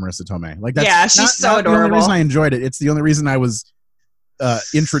because of Marissa Tomei. Like, that's she's so not adorable. the only reason I enjoyed it. It's the only reason I was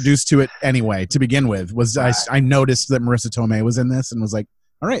introduced to it anyway. To begin with, was I noticed that Marissa Tomei was in this and was like,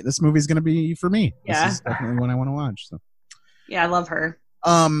 "All right, this movie's going to be for me. Yeah, this is definitely one I want to watch." So, yeah, I love her.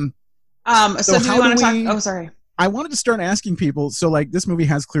 So do we want to talk? Oh, sorry. I wanted to start asking people. So, like, this movie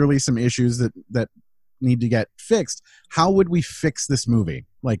has clearly some issues that need to get fixed. How would we fix this movie?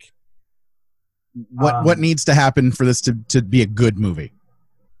 Like, what needs to happen for this to be a good movie?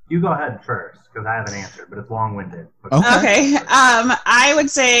 You go ahead first because I have an answer, but it's long-winded. Okay. I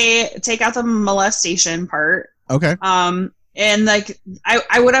would say take out the molestation part. Okay. And like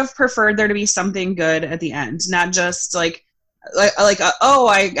I would have preferred there to be something good at the end, not just like I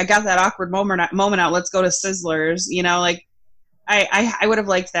got that awkward moment out. Let's go to Sizzlers. Like I would have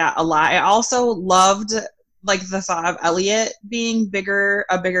liked that a lot. I also loved like the thought of Elliot being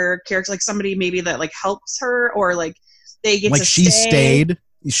a bigger character, like somebody maybe that like helps her or like they get to stay.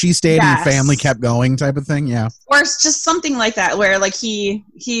 She stayed and the family kept going type of thing. Yeah. Or it's just something like that where like he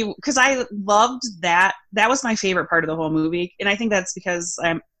because I loved that was my favorite part of the whole movie. And I think that's because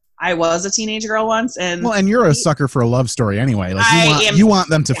I was a teenage girl once and you're a sucker for a love story anyway. Like you want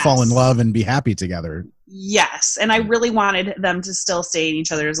them to fall in love and be happy together. Yes. And I really wanted them to still stay in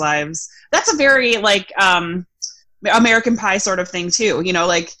each other's lives. That's a very like American Pie sort of thing too.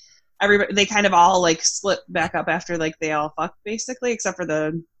 Like everybody, they kind of all like split back up after like they all fuck basically, except for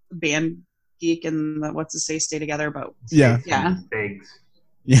the band geek and the what's his face stay together. But Biggs.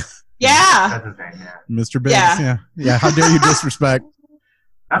 Yeah. That's his name. Yeah. Mr. Biggs. Yeah. How dare you disrespect?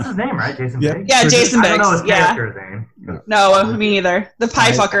 That's his name, right? Jason Biggs? Yeah, Jason Biggs. I don't know his character's name. No, me neither. The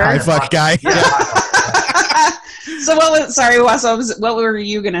pie fucker. Pie fuck guy. So what were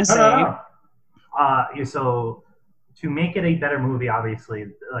you going to say? No. So to make it a better movie, obviously,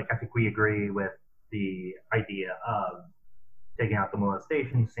 like I think we agree with the idea of taking out the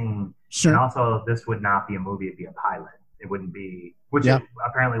molestation scene. Sure. And also, this would not be a movie; it'd be a pilot. It wouldn't be, which it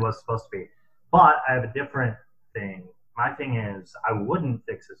apparently was supposed to be. But I have a different thing. My thing is, I wouldn't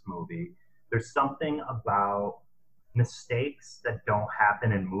fix this movie. There's something about mistakes that don't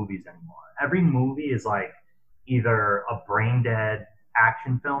happen in movies anymore. Every movie is like either a brain dead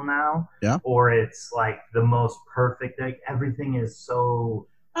action film now, or it's like the most perfect. Like everything is so.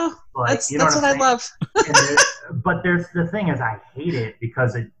 That's what I love. But there's the thing is, I hate it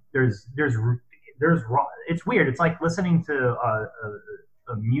because there's it's weird. It's like listening to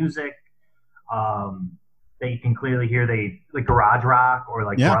a music that you can clearly hear, like garage rock or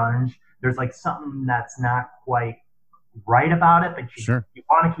like grunge. There's like something that's not quite right about it, but you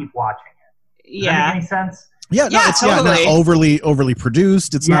want to keep watching it. Does that make any sense? Yeah, no, it's totally. not overly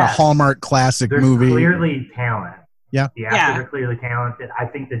produced. It's not a Hallmark classic There's movie. Clearly talent Yeah. The actors are clearly talented. I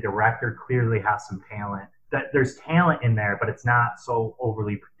think the director clearly has some talent. That there's talent in there, but it's not so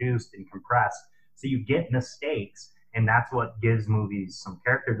overly produced and compressed. So you get mistakes, and that's what gives movies some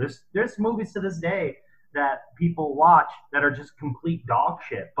character. There's movies to this day that people watch that are just complete dog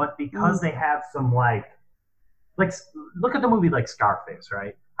shit, but because they have some like look at the movie like Scarface,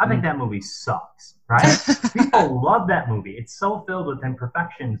 right? I think that movie sucks, right? People love that movie. It's so filled with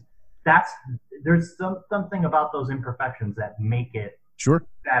imperfections. There's something about those imperfections that make it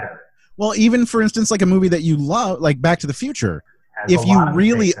better. Well, even for instance, like a movie that you love, like Back to the Future, if you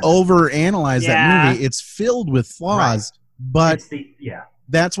really overanalyze that movie, it's filled with flaws, but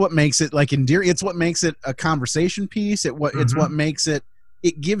that's what makes it like endearing. It's what makes it a conversation piece. It's what makes it.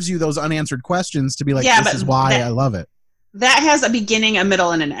 It gives you those unanswered questions to be like, this is why I love it. That has a beginning, a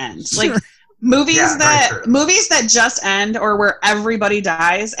middle, and an end. Like movies that just end or where everybody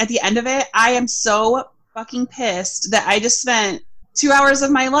dies at the end of it. I am so fucking pissed that I just spent 2 hours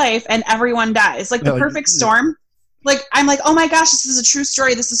of my life and everyone dies. Like The Perfect Storm. Like, I'm like, oh my gosh, this is a true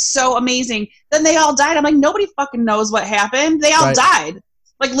story. This is so amazing. Then they all died. I'm like, nobody fucking knows what happened. They all died.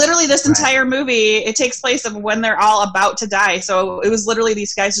 Like, literally, this entire movie, it takes place of when they're all about to die. So it was literally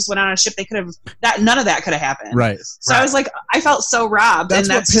these guys just went on a ship. They could have, none of that could have happened. Right. So I was like, I felt so robbed. That's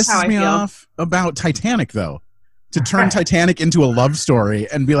and that's what how pisses I me feel. off about Titanic, though. To turn Titanic into a love story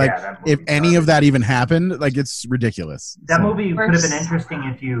and be like, if any of that even happened, like, it's ridiculous. That movie could have been interesting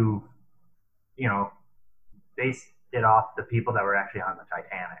if you based it off the people that were actually on the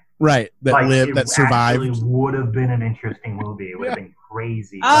Titanic. Right, that lived, that survived. It would have been an interesting movie. It would have been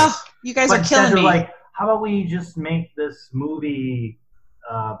crazy. Oh, you guys are killing me. Like, how about we just make this movie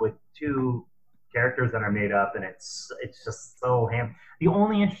with two characters that are made up, and it's just so ham. The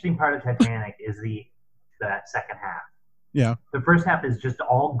only interesting part of Titanic is that second half. Yeah. The first half is just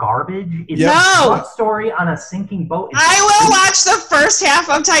all garbage. It's No! a love story on a sinking boat. I will watch the first half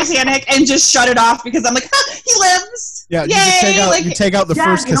of Titanic and just shut it off because I'm like, he lives. Yeah, Yay! you take out the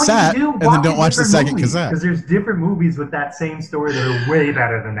first cassette and then don't watch the second cassette. Because there's different movies with that same story that are way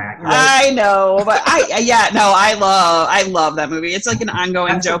better than that. I know, but I love that movie. It's like an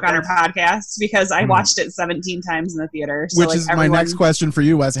ongoing joke on our podcast because I watched it 17 times in the theater. So Which is my next question for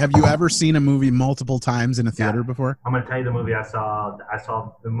you, Wes. Have you ever seen a movie multiple times in a theater before? I'm going to tell you the movie I saw. I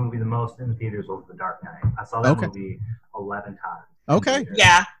saw the movie the most in the theaters was The Dark Knight. I saw that movie 11 times. Okay.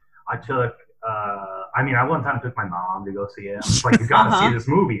 Yeah. I took, I one time took my mom to go see it. I was like, you got to see this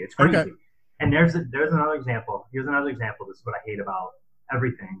movie. It's crazy. Okay. And there's another example. Here's another example. This is what I hate about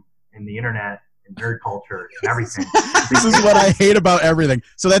everything in the internet and nerd culture and everything. This is what I hate about everything.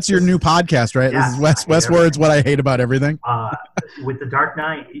 So that's your new podcast, right? Yeah, this is Wes Words, What I Hate About Everything. With The Dark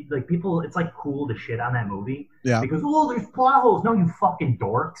Knight, like people, it's like cool to shit on that movie. Yeah. Because, there's plot holes. No, you fucking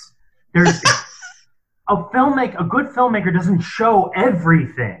dorks. There's a good filmmaker doesn't show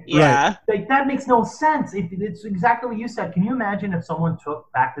everything. Yeah. Like, that makes no sense. It's exactly what you said. Can you imagine if someone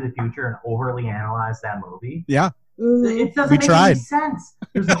took Back to the Future and overly analyzed that movie? Yeah. It doesn't make any sense.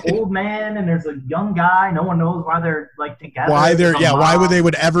 There's an old man and there's a young guy. No one knows why they're like together. Why would they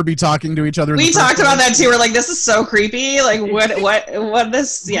ever be talking to each other? We talked about that too. We're like, this is so creepy. Like, what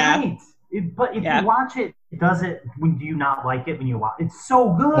this? Yeah. Right. But if you watch it, do you not like it when you watch? It's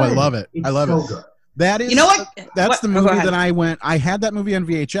so good. Oh, I love it. It's I love so it. Good. That is, you know what? That's the movie that I had that movie on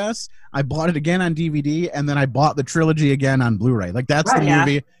VHS. I bought it again on DVD, and then I bought the trilogy again on Blu-ray. Like that's the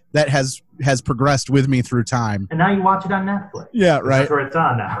movie that has progressed with me through time. And now you watch it on Netflix. Yeah, right. That's where it's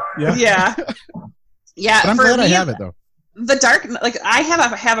on now. Yeah. But I'm glad I have it though. The Dark, like I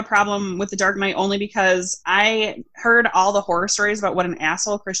have a problem with The Dark Knight only because I heard all the horror stories about what an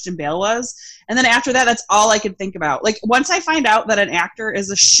asshole Christian Bale was, and then after that, that's all I could think about. Like once I find out that an actor is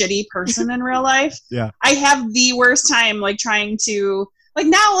a shitty person in real life, I have the worst time like trying to like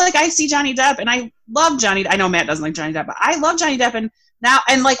now like I see Johnny Depp and I love Johnny. I know Matt doesn't like Johnny Depp, but I love Johnny Depp and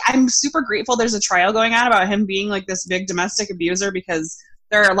like I'm super grateful there's a trial going on about him being like this big domestic abuser because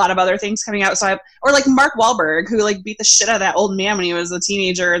there are a lot of other things coming out. Or like Mark Wahlberg, who like beat the shit out of that old man when he was a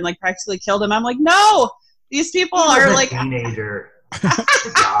teenager and like practically killed him. I'm like, no, these people are like teenager.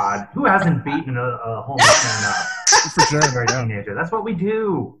 God, who hasn't beaten a homeless man up? For sure, a teenager. That's what we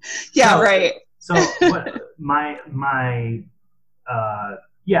do. Yeah, right. So what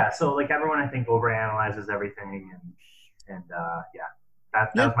so like everyone I think overanalyzes everything and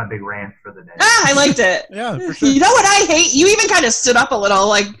That was my big rant for the day. I liked it. Yeah, for sure. You know what I hate? You even kind of stood up a little.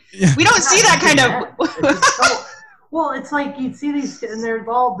 Like, we don't see that kind of... Well, it's like you see these, and they're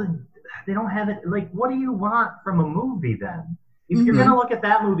they don't have it. Like, what do you want from a movie then? If you're going to look at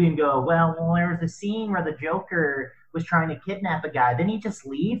that movie and go, well, there was a scene where the Joker was trying to kidnap a guy, then he just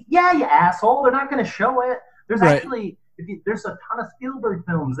leaves? Yeah, you asshole. They're not going to show it. There's actually there's a ton of Spielberg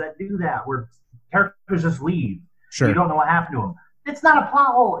films that do that where characters just leave. Sure. You don't know what happened to them. It's not a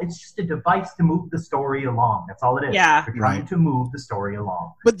plot hole. It's just a device to move the story along. That's all it is. Yeah. You're trying to move the story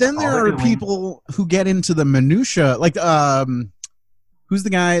along. But then there are people who get into the minutia, like who's the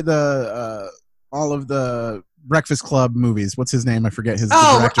guy? All of the Breakfast Club movies. What's his name? I forget his.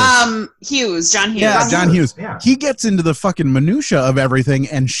 John Hughes. Yeah, John Hughes. Yeah. He gets into the fucking minutia of everything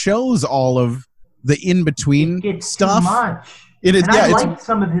and shows all of the in between stuff. Too much. It is. And Yeah, I it's, like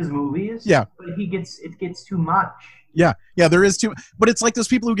some of his movies. Yeah. But it gets too much. Yeah, there is too. But it's like those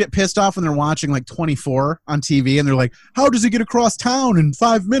people who get pissed off when they're watching like 24 on TV, and they're like, "How does he get across town in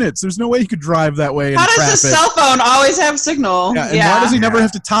 5 minutes? There's no way he could drive that way." How does his cell phone always have signal? Yeah, and why does he never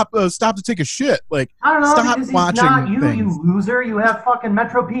have to stop to take a shit? Like, I don't know. stop Because watching he's not you, things. you loser. You have fucking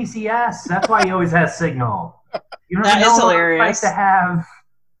Metro PCS. That's why he always has signal. You never That know is what hilarious. it's like to have.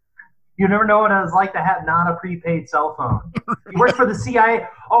 You never know what it's like to have not a prepaid cell phone. He works for the CIA.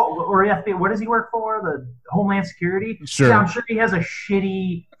 Oh, or FBI. What does he work for? The Homeland Security? Sure. Yeah, I'm sure he has a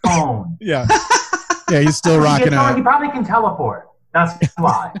shitty phone. Yeah, he's still rocking He a. probably can teleport. That's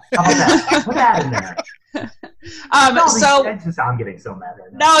why. How about that? Put that in there. I'm getting so mad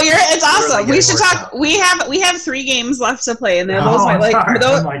right now. No, it's awesome. Really We should getting talk. We have 3 games left to play, and those Oh, might I'm sorry.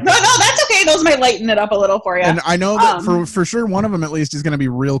 those, I'm like- no, that's okay. Those might lighten it up a little for you. And I know that for sure one of them at least is going to be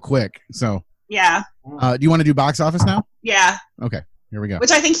real quick. So, yeah, do you want to do box office now? yeah, Okay, here we go.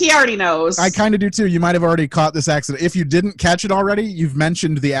 which I think he already knows. I kind of do too. You might have already caught this accident. If you didn't catch it already, you've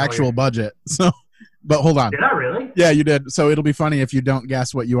mentioned the actual budget. So, but hold on. Did I really? Yeah, you did. So it'll be funny if you don't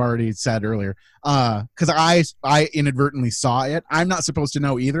guess what you already said earlier. Because I inadvertently saw it. I'm not supposed to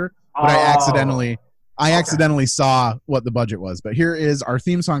know either, but I accidentally saw what the budget was. But here is our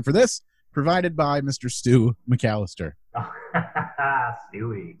theme song for this, provided by Mr. Stu McAllister.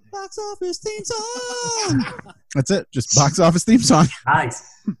 Stewie. Box office theme song. That's it. Just box office theme song. Nice.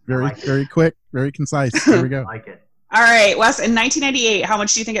 Very quick, very concise. Here we go. Like it. All right, Wes. In 1998, how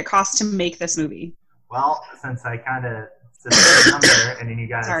much do you think it cost to make this movie? Well, since I kind of said the number, and then you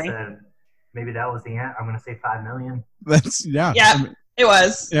guys Sorry. said maybe that was the end, I'm going to say $5 million. That's yeah. Yeah, I mean, it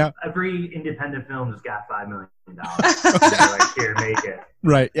was. yeah. Every independent film just got $5 million. They're like, here, make it.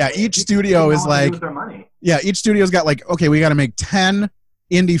 Right. Yeah. Each studio They is know what to do like. with their money. Yeah, each studio's got like, okay, we got to make 10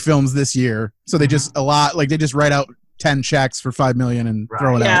 indie films this year. So they just they just write out 10 checks for $5 million and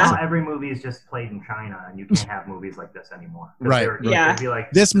throw it Now out. every movie is just played in China, and you can't have movies like this anymore. 'Cause Right. they'd be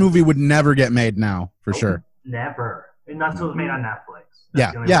like, This movie would never get made now, for sure. never. And that's what was made on Netflix.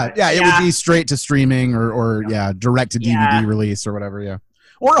 That's the only way. Yeah. It would be straight to streaming or direct to DVD release or whatever. Yeah.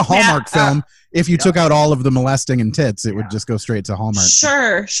 Or a Hallmark film. If you took out all of the molesting and tits, it would just go straight to Hallmark.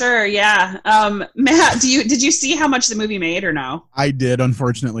 Sure, yeah. Matt, did you see how much the movie made or no? I did,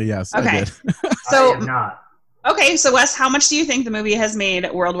 unfortunately, yes. Okay. I did. So I have not. Okay, so Wes, how much do you think the movie has made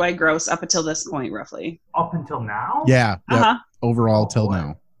worldwide gross up until this point, roughly? Up until now? Yeah. Uh-huh. Overall, till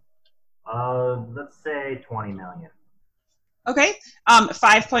now. Let's say 20 million. Okay,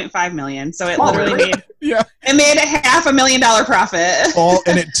 5.5ь million. So it Oh, literally really? made Yeah. it made $500,000 profit.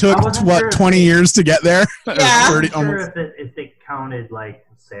 And it took I wasn't sure 20 years to get there? Or Yeah. 30, I'm not almost. sure if they counted like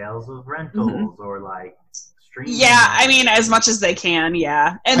sales of rentals or like streaming. Yeah, I mean, as much as they can,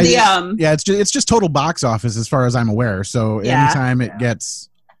 yeah. And Yeah, it's just total box office as far as I'm aware. So Yeah. anytime it gets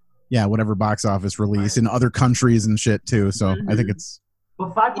whatever box office release in other countries and shit too. So I think it's Well,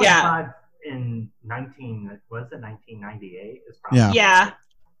 5.5 in 1998 is probably yeah.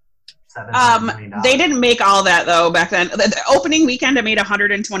 $700 million. They didn't make all that though back then. The opening weekend it made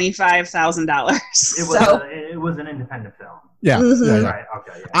 $125,000. It was an independent film. yeah. Mhm. yeah. Right.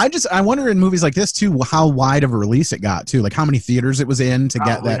 Okay. Yeah. I wonder in movies like this too how wide of a release it got too, like how many theaters it was in to get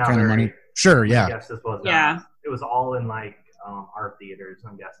Probably that not kind of very- money. Sure, I yeah. guess this was. Yeah. It was all in like art theaters.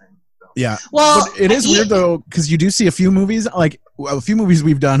 I'm guessing. So. Yeah. Well, but it is weird though, because you do see a few movies, like a few movies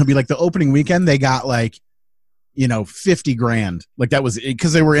we've done, who'll be like the opening weekend, they got like, $50,000. Like that was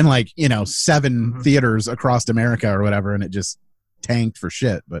because they were in like, 7 theaters across America or whatever, and it just tanked for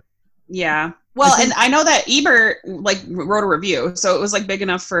shit. But Yeah. Well, and I know that Ebert wrote a review, so it was like big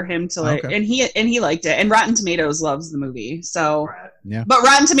enough for him to Okay. and he liked it. And Rotten Tomatoes loves the movie. So yeah. but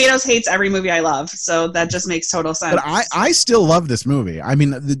Rotten Tomatoes hates every movie I love, so that just makes total sense. But I still love this movie. I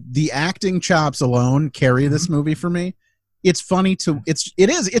mean, the acting chops alone carry this movie for me. It's funny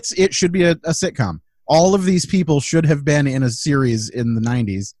it should be a sitcom. All of these people should have been in a series in the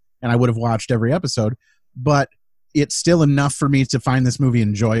 90s, and I would have watched every episode. But it's still enough for me to find this movie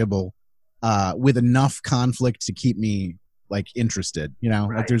enjoyable, with enough conflict to keep me like interested.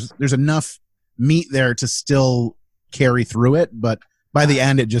 Like there's enough meat there to still carry through it, but by the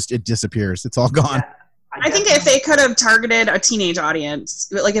end it disappears. It's all gone. I think if they could have targeted a teenage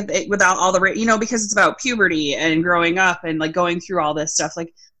audience, like if they, without all the, you know, because it's about puberty and growing up and like going through all this stuff,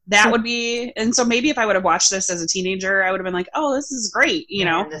 like that would be. And so maybe if I would have watched this as a teenager, I would have been like, oh, this is great, you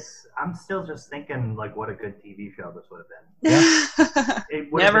know. I'm still just thinking like what a good TV show this would have been. Yeah.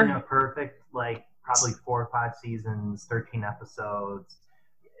 It would have been a perfect, like probably 4 or 5 seasons, 13 episodes.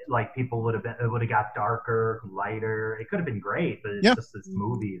 Like people would have been, it would have got darker, lighter. It could have been great, but it's just this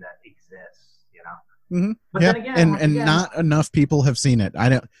movie that exists, you know. Mm-hmm. But then again, and not enough people have seen it.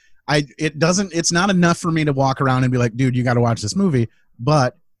 It's not enough for me to walk around and be like, dude, you got to watch this movie.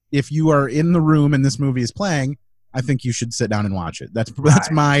 But if you are in the room and this movie is playing, I think you should sit down and watch it. That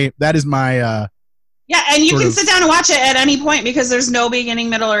is my yeah, and you can sit down and watch it at any point because there's no beginning,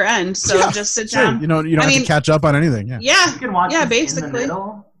 middle, or end. So just sit down. You don't have to catch up on anything. Yeah. Yeah. You can watch basically. in the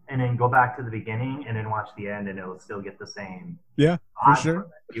middle and then go back to the beginning and then watch the end and it'll still get the same. Yeah, for sure.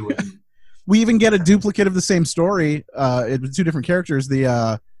 You wouldn't. We even get a duplicate of the same story. It was 2 different characters.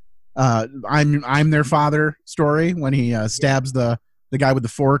 The I'm their father story when he stabs the guy with the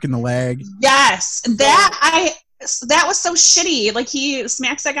fork in the leg. Yes, that was so shitty. Like he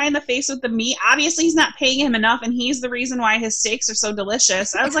smacks that guy in the face with the meat. Obviously, he's not paying him enough, and he's the reason why his steaks are so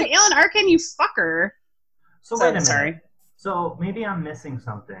delicious. I was like, Alan Arkin, you fucker. So wait a minute. Sorry. So maybe I'm missing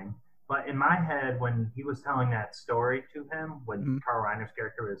something. But in my head, when he was telling that story to him, when Carl Reiner's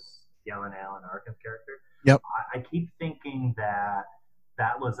character was yelling at Alan Arkin's character, I keep thinking that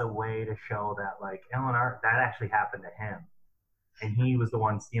was a way to show that, like, Alan Arkin, that actually happened to him. And he was the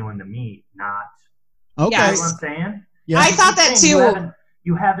one stealing the meat, not... Okay. You know what I'm saying? Yeah. I thought that too.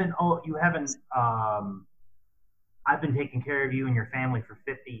 You haven't, I've been taking care of you and your family for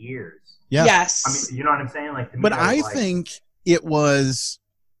 50 years. Yeah. Yes. I mean, you know what I'm saying? Like, to me, but I think it was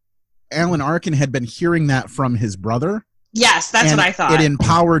Alan Arkin had been hearing that from his brother. Yes, that's what I thought. It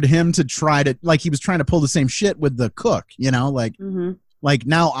empowered him to try to, like, he was trying to pull the same shit with the cook, you know, like, like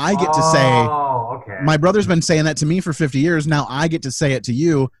now I get to say, my brother's been saying that to me for 50 years. Now I get to say it to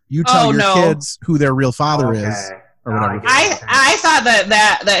you. You tell your kids who their real father is, or whatever. I thought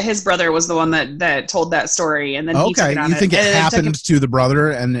that his brother was the one that told that story, and then he took it on you think it happened to the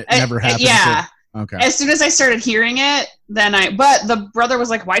brother, and it never happened. Yeah. Okay. As soon as I started hearing it, but the brother was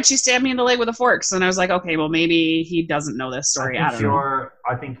like, "Why'd she stab me in the leg with a fork?" So then I was like, "Okay, well maybe he doesn't know this story." I don't know.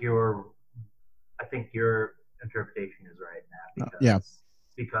 I think your interpretation is right, Matt.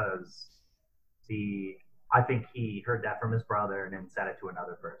 Because I think he heard that from his brother and then said it to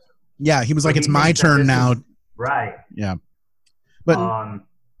another person. Yeah, he was like, "It's my turn now." Right. Yeah. But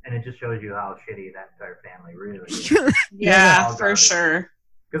and it just shows you how shitty that entire family really is. Sure. Yeah, for sure.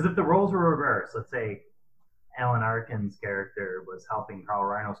 Because if the roles were reversed, let's say Alan Arkin's character was helping Carl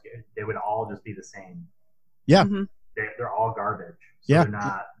Reiner's character, they would all just be the same. Yeah. They're all garbage. So yeah. They're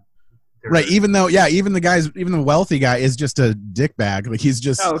not. Right. Even the wealthy guy is just a dickbag. Like he's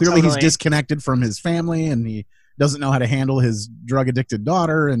just clearly he's disconnected from his family and he doesn't know how to handle his drug addicted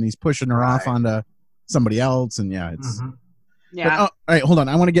daughter and he's pushing her off onto somebody else. And it's. Yeah. But, all right. Hold on.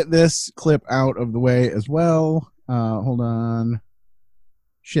 I want to get this clip out of the way as well. Hold on.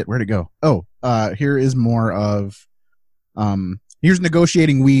 Shit, where'd it go? Oh, here is more of here's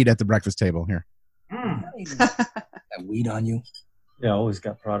negotiating weed at the breakfast table here. That weed on you? Yeah, always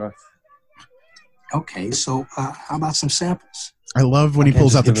got product. Okay, so how about some samples? I love when he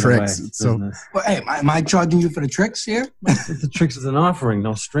pulls out the tricks. So, well, hey, am I charging you for the tricks here? The tricks is an offering,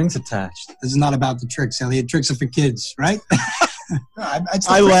 no strings attached. This is not about the tricks, Elliot. Tricks are for kids, right?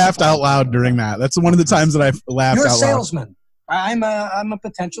 I laughed out loud during that. That's one of the times that I laughed out loud. You're a salesman. I'm a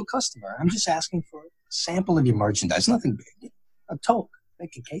potential customer. I'm just asking for a sample of your merchandise. Nothing big. A toke.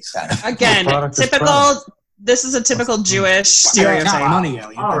 Make a case out of it. Again, typical. This is a typical Jewish stereotype. Money,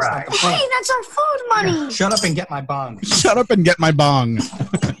 Elliot. All right. Hey, that's our food money. Shut up and get my bong. Shut up and get my bong.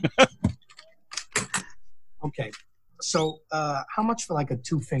 Okay. So, how much for like a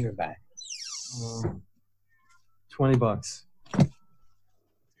 2-finger bag? $20.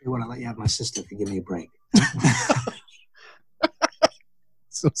 You want to let you have my sister if you give me a break?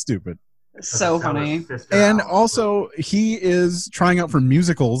 So stupid. So funny. And also, he is trying out for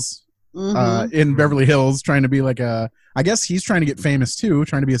musicals in Beverly Hills, trying to be like I guess he's trying to get famous too,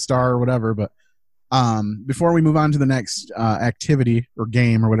 trying to be a star or whatever. But before we move on to the next activity or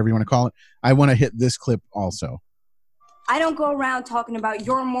game or whatever you want to call it, I want to hit this clip also. I don't go around talking about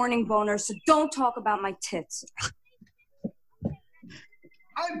your morning boner, so don't talk about my tits.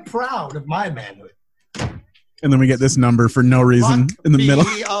 I'm proud of my manhood. And then we get this number for no reason in the middle.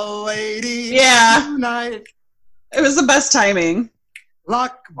 A lady tonight. It was the best timing.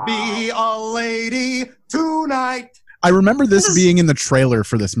 Luck be a lady tonight. I remember this being in the trailer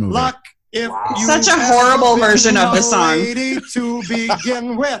for this movie. Luck Such a horrible version of the song. Lady to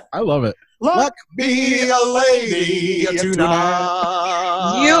begin with. I love it. Luck be a lady tonight.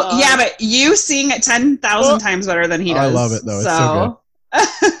 But you sing it 10,000 times better than he does. I love it, though. It's so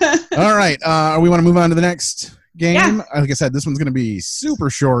good. All right. We want to move on to the next game. Yeah. Like I said, this one's going to be super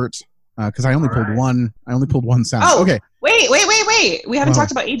short because I only pulled one. I only pulled one sound. Oh, okay. Wait. We haven't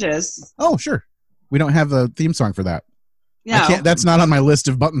talked about ages. Oh, sure. We don't have a theme song for that. No. That's not on my list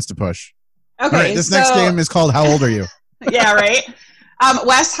of buttons to push. Okay. All right, this next game is called How Old Are You? Yeah, right.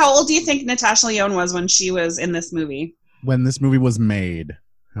 Wes, how old do you think Natasha Lyonne was when she was in this movie? When this movie was made.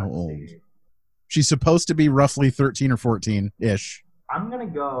 How old? She's supposed to be roughly 13 or 14-ish. I'm going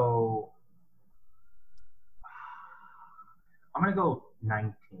to go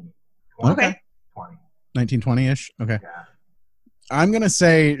 19. 20. Okay. 20. 1920-ish? Okay. Yeah. I'm going to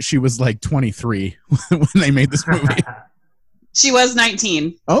say she was like 23 when they made this movie. She was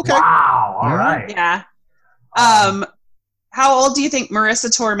 19. Okay. Wow. All right. Yeah. How old do you think Marissa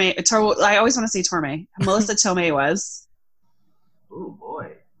Tomei, I always want to say Tomei, Melissa Tomei was? Oh,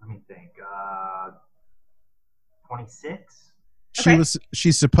 boy. Let me think. 26?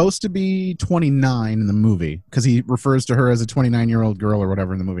 She's supposed to be 29 in the movie because he refers to her as a 29-year-old girl or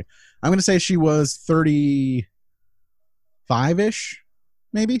whatever in the movie. I'm going to say she was 35-ish,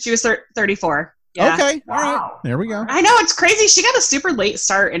 maybe? She was 34. Yeah. Okay. All right. There we go. I know. It's crazy. She got a super late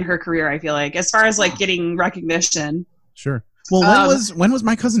start in her career, I feel like, as far as like getting recognition. Sure. Well, when was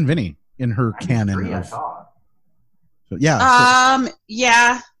My Cousin Vinny in her canon? Yeah.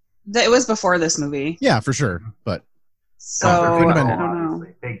 It was before this movie. Yeah, for sure. But so I don't know.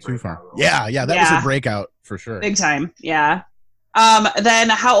 Too far. Yeah, that was her breakout for sure. Big time. Yeah. Then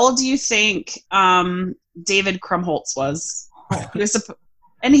how old do you think David Krumholtz was?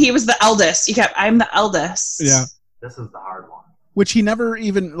 And he was the eldest. I'm the eldest. Yeah. This is the hard one. Which he never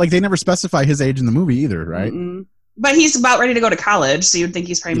even, they never specify his age in the movie either, right? Mm-mm. But he's about ready to go to college, so you'd think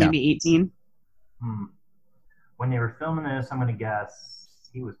he's probably maybe 18. When they were filming this, I'm going to guess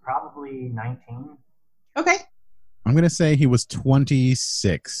he was probably 19. Okay. I'm going to say he was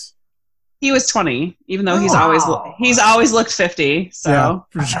 26. He was 20, even though he's always looked 50. So. Yeah,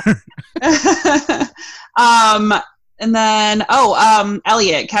 for sure. And then,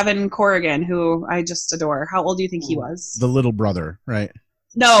 Elliot, Kevin Corrigan, who I just adore. How old do you think he was? The little brother, right?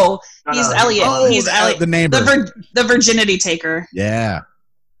 No, he's Elliot. He's Elliot, the neighbor, the virginity taker. Yeah.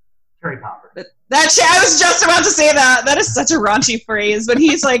 Cherry popper. I was just about to say that. That is such a raunchy phrase. But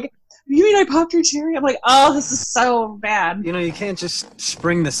he's like, "You mean I popped your cherry?" I'm like, "Oh, this is so bad." You know, you can't just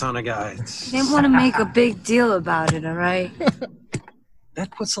spring this on a guy. They didn't want to make a big deal about it, all right?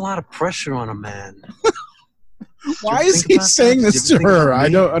 That puts a lot of pressure on a man. Why is he saying this to her? I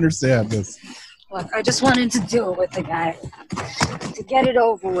don't understand this. Look, I just wanted to do it with the guy. To get it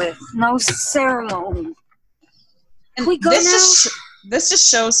over with. No ceremony. And we go this just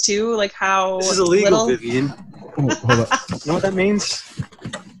shows, too, like how this is illegal, Vivian. Oh, hold up. You know what that means?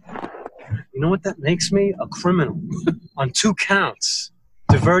 You know what that makes me? A criminal. On 2 counts.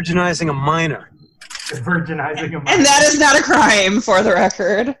 Divergenizing a minor. And that is not a crime, for the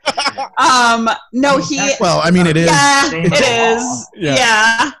record. No, well, I mean, it is. Yeah, it is.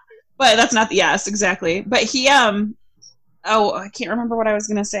 Yeah. But that's not yes, exactly. But he I can't remember what I was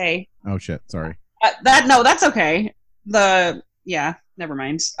gonna say. Oh shit, sorry. That's okay. Never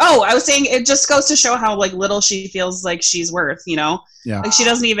mind. Oh, I was saying it just goes to show how like little she feels like she's worth, you know? Yeah. Like she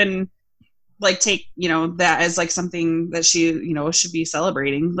doesn't even like take, that as like something that she, should be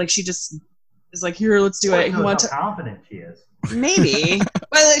celebrating. Like she just is like, here, let's do it. You want how confident she is. Maybe.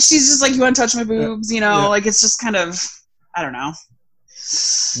 But she's just like, you want to touch my boobs, like it's just kind of, I don't know.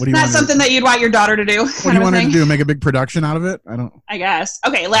 What do you not something that you'd want your daughter to do. What do you want her to do? Make a big production out of it? I guess.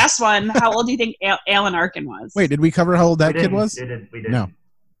 Okay, last one. How old do you think Alan Arkin was? Wait, did we cover how old that kid was? We didn't. No.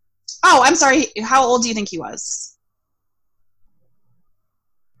 Oh, I'm sorry. How old do you think he was?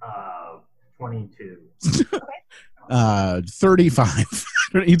 22. 35.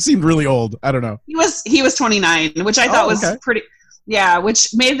 He seemed really old. I don't know. He was 29, which I thought was pretty. Yeah, which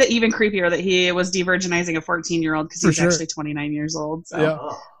made it even creepier that he was de-virginizing a 14-year-old because he was actually 29 years old.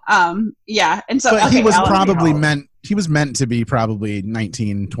 So, and so but he was probably meant. He was meant to be probably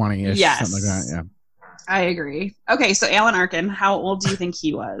 19, 20-ish, something like that. Yeah, I agree. Okay, so Alan Arkin, how old do you think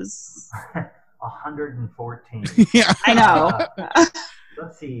he was? 114. Yeah, I know.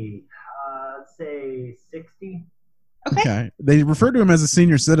 Let's see. Let's say 60. Okay. They referred to him as a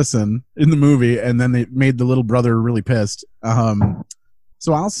senior citizen in the movie, and then they made the little brother really pissed.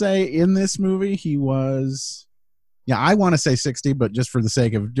 So I'll say in this movie he was, I want to say 60, but just for the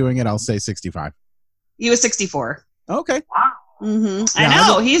sake of doing it, I'll say 65. He was 64. Okay. Wow. Mm-hmm. I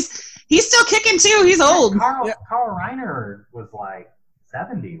know. He's He's still kicking too. He's old. Carl Reiner was like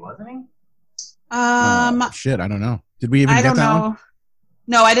 70, wasn't he? Shit, I don't know. Did we even I get don't that know. one?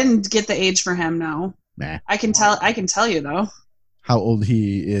 No, I didn't get the age for him. No. Nah. I can tell you though. How old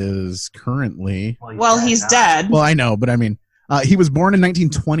he is currently? Well, he's dead. Well, I know, but I mean, he was born in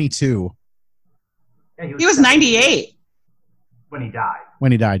 1922. Yeah, He was 98. when he died.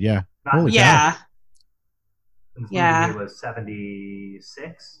 When he died, yeah. Holy Yeah. In this Yeah. movie, he was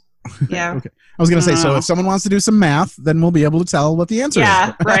 76. Yeah. Okay. I was gonna say, so if someone wants to do some math, then we'll be able to tell what the answer Yeah,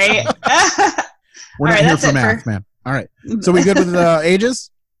 is. right. We're All not right, here that's for it math, for- man. All right. So we good with the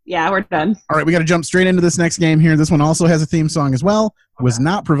ages? Yeah, we're done. All right, we got to jump straight into this next game here. This one also has a theme song as well. Was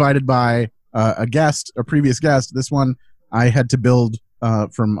not provided by a previous guest. This one I had to build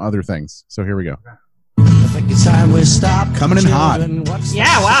from other things. So here we go. Coming in hot.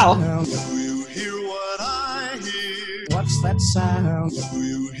 Yeah, wow. What's that sound? Do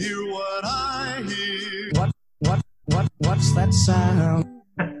you hear what I hear? What's that sound?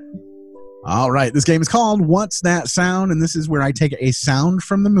 All right, this game is called What's That Sound? And this is where I take a sound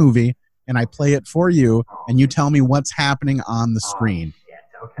from the movie and I play it for you, and you tell me what's happening on the screen.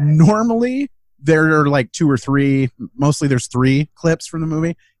 Normally, there are like 2 or 3, mostly there's 3 clips from the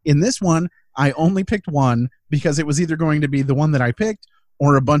movie. In this one, I only picked one because it was either going to be the one that I picked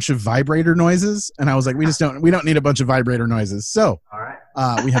or a bunch of vibrator noises, and I was like, we don't need a bunch of vibrator noises. So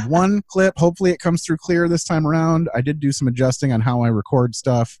we have one clip. Hopefully it comes through clear this time around. I did do some adjusting on how I record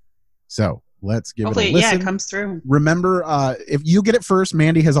stuff. So let's give Hopefully, it a listen. yeah, it comes through. Remember, if you get it first,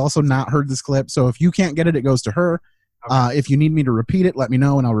 Mandy has also not heard this clip. So if you can't get it, it goes to her. If you need me to repeat it, let me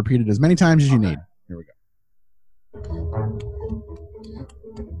know, and I'll repeat it as many times as you need. Here we go.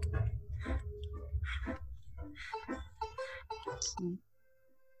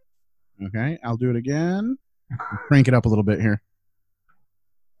 Okay, I'll do it again. Crank it up a little bit here.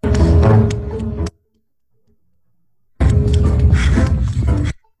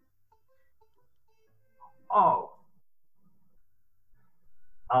 Oh.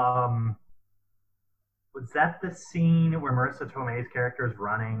 Was that the scene where Marissa Tomei's character is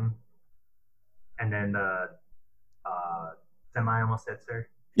running and then the semi almost hits her?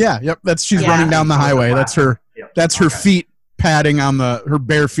 Yeah, yep. She's running down the highway. That's her. Yep. That's her feet padding on her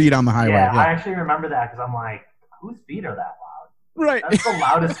bare feet on the highway. Yeah, Yeah. I actually remember that because I'm like, whose feet are that loud? Right. That's the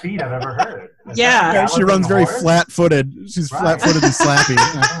loudest feet I've ever heard. Yeah, she runs very flat-footed. She's flat-footed and slappy.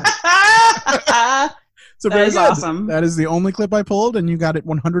 So That very is good. awesome. That is the only clip I pulled, and you got it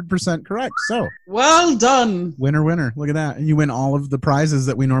 100% correct. So well done. Winner, winner. Look at that. And you win all of the prizes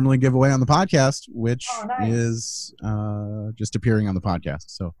that we normally give away on the podcast, which is just appearing on the podcast.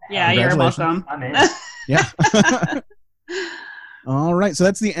 So Yeah, you're welcome. I'm in. Yeah. All right. So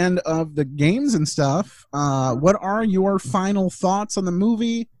that's the end of the games and stuff. What are your final thoughts on the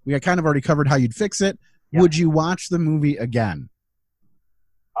movie? We kind of already covered how you'd fix it. Yep. Would you watch the movie again?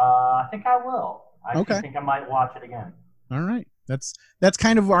 I think I will. I Okay. think I might watch it again. All right. That's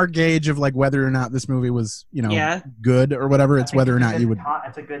kind of our gauge of like whether or not this movie was, Yeah. good or whatever. It's whether or not you would.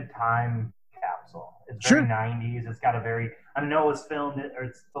 It's a good time capsule. It's Sure. very 90s. It's got a very. I know it was filmed, or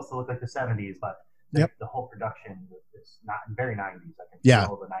it's supposed to look like the 70s, but the whole production is not very 90s. I can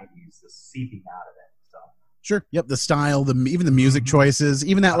feel the 90s just seeping out of it. So. Sure. Yep. The style, even the music choices,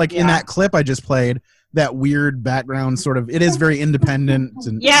 even that, like in that clip I just played, that weird background sort of, it is very independent.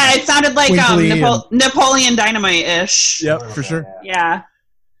 And Yeah, it sounded like twinkly and- Napoleon Dynamite-ish. Yep, for sure. Yeah.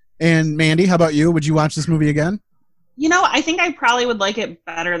 And Mandy, how about you? Would you watch this movie again? I think I probably would like it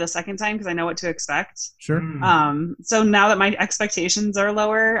better the second time because I know what to expect. Sure. So now that my expectations are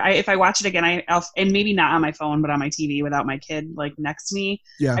lower, if I watch it again, and maybe not on my phone, but on my TV without my kid like next to me,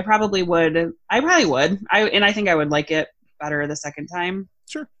 Yeah. I probably would. I think I would like it better the second time.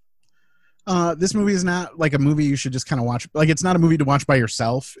 Sure. This movie is not like a movie you should just kind of watch. Like, it's not a movie to watch by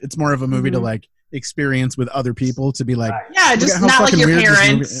yourself. It's more of a movie to like experience with other people, to be like, Yeah, look just at how not like fucking your weird this movie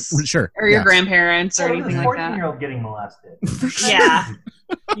parents is. Sure. or your yeah. grandparents or Or anything this like that. 14-year-old getting molested. Yeah.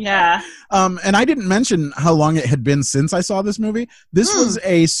 Yeah. And I didn't mention how long it had been since I saw this movie. This was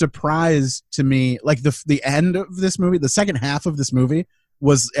a surprise to me. Like the end of this movie, the second half of this movie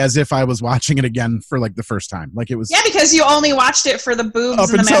was as if I was watching it again for like the first time. Like it was. Yeah, because you only watched it for the boobs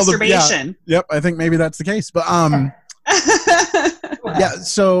and the masturbation. Yep, I think maybe that's the case. But yeah,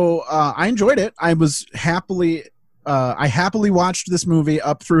 so I enjoyed it. I was happily watched this movie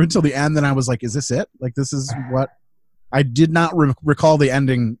up through until the end. Then I was like, is this it? Like, this is what I did not recall the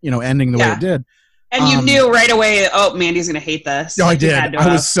ending, ending the way it did. And you knew right away, oh, Mandy's going to hate this. No, I Like, you did. had to I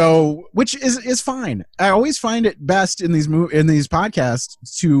have. was so, which is fine. I always find it best in these podcasts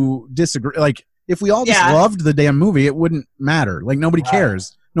to disagree. Like, if we all just loved the damn movie, it wouldn't matter. Like, nobody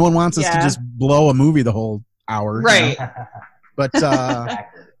cares. No one wants us to just blow a movie the whole hour. Right. But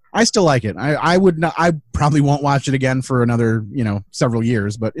I still like it. I would not. I probably won't watch it again for another several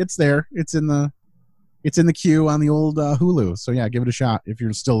years. But it's there. It's in the queue on the old Hulu. So yeah, give it a shot if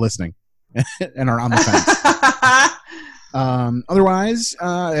you're still listening and are on the fence. Otherwise,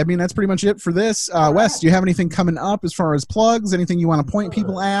 that's pretty much it for this. Wes, do you have anything coming up as far as plugs? Anything you want to point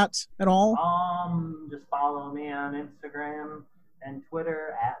people at all? Just follow me on Instagram and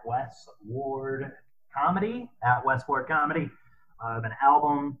Twitter at Wes Ward Comedy, at Wes Ward Comedy. I have an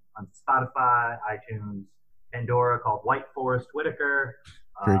album on Spotify, iTunes, Pandora called White Forest Whitaker.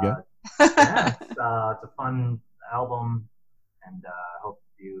 Very good. Yeah, it's a fun album, and I hope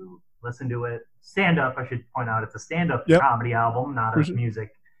you listen to it. Stand up, I should point out, it's a stand-up comedy album, not a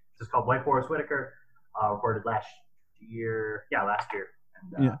music. It's just called White Forest Whitaker. Recorded last year.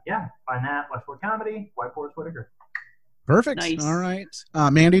 And find that Westward Comedy, White Forest Whitaker. Perfect. Nice. All right,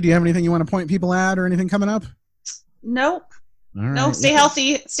 Mandy, do you have anything you want to point people at or anything coming up? Nope. All right. No, stay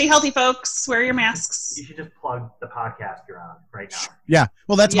healthy. Stay healthy, folks. Wear your masks. You should just plug the podcast you're on right now. Yeah.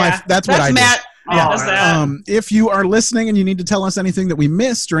 Well, that's what I Matt. do. Yeah. If you are listening and you need to tell us anything that we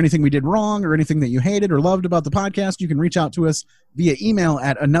missed or anything we did wrong or anything that you hated or loved about the podcast, you can reach out to us via email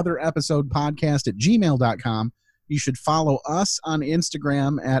at anotherepisodepodcast@gmail.com. You should follow us on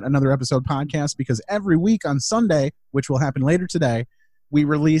Instagram at Another Episode Podcast, because every week on Sunday, which will happen later today, we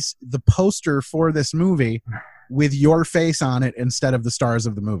release the poster for this movie with your face on it instead of the stars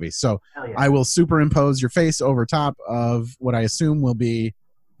of the movie. So I will superimpose your face over top of what I assume will be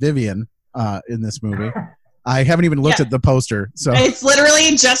Vivian in this movie. I haven't even looked at the poster. So it's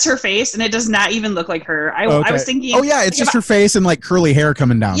literally just her face, and it does not even look like her. I was thinking... Oh, yeah, it's just her face and, like, curly hair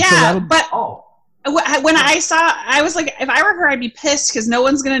coming down. Yeah, but when I saw... I was like, if I were her, I'd be pissed, because no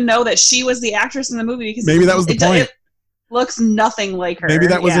one's going to know that she was the actress in the movie. Because maybe that was the point. It looks nothing like her. Maybe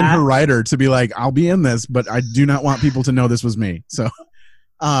that was in her writer to be like, I'll be in this, but I do not want people to know this was me. So...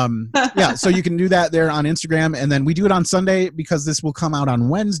 so you can do that there on Instagram, and then we do it on Sunday because this will come out on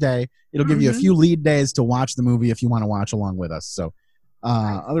Wednesday. It'll give you a few lead days to watch the movie if you want to watch along with us. So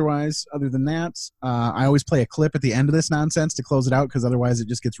other than that, I always play a clip at the end of this nonsense to close it out, because otherwise it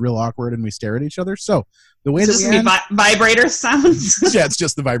just gets real awkward and we stare at each other. So the way that we end, vibrator sounds. Yeah, it's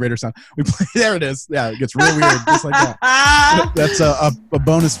just the vibrator sound. We play. There it is. Yeah, it gets real weird, just like that. That's a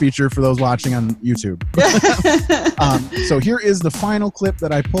bonus feature for those watching on YouTube. So here is the final clip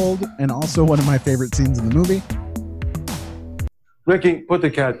that I pulled, and also one of my favorite scenes in the movie. Ricky, put the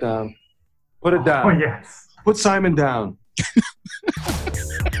cat down. Put it down. Oh, yes. Put Simon down.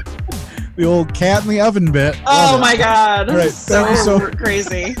 The old cat in the oven bit. Oh my God. All right. So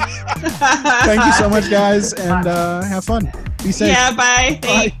crazy. Thank you so much, guys, and have fun. Be safe. Yeah, bye.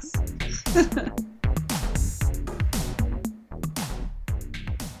 Thanks.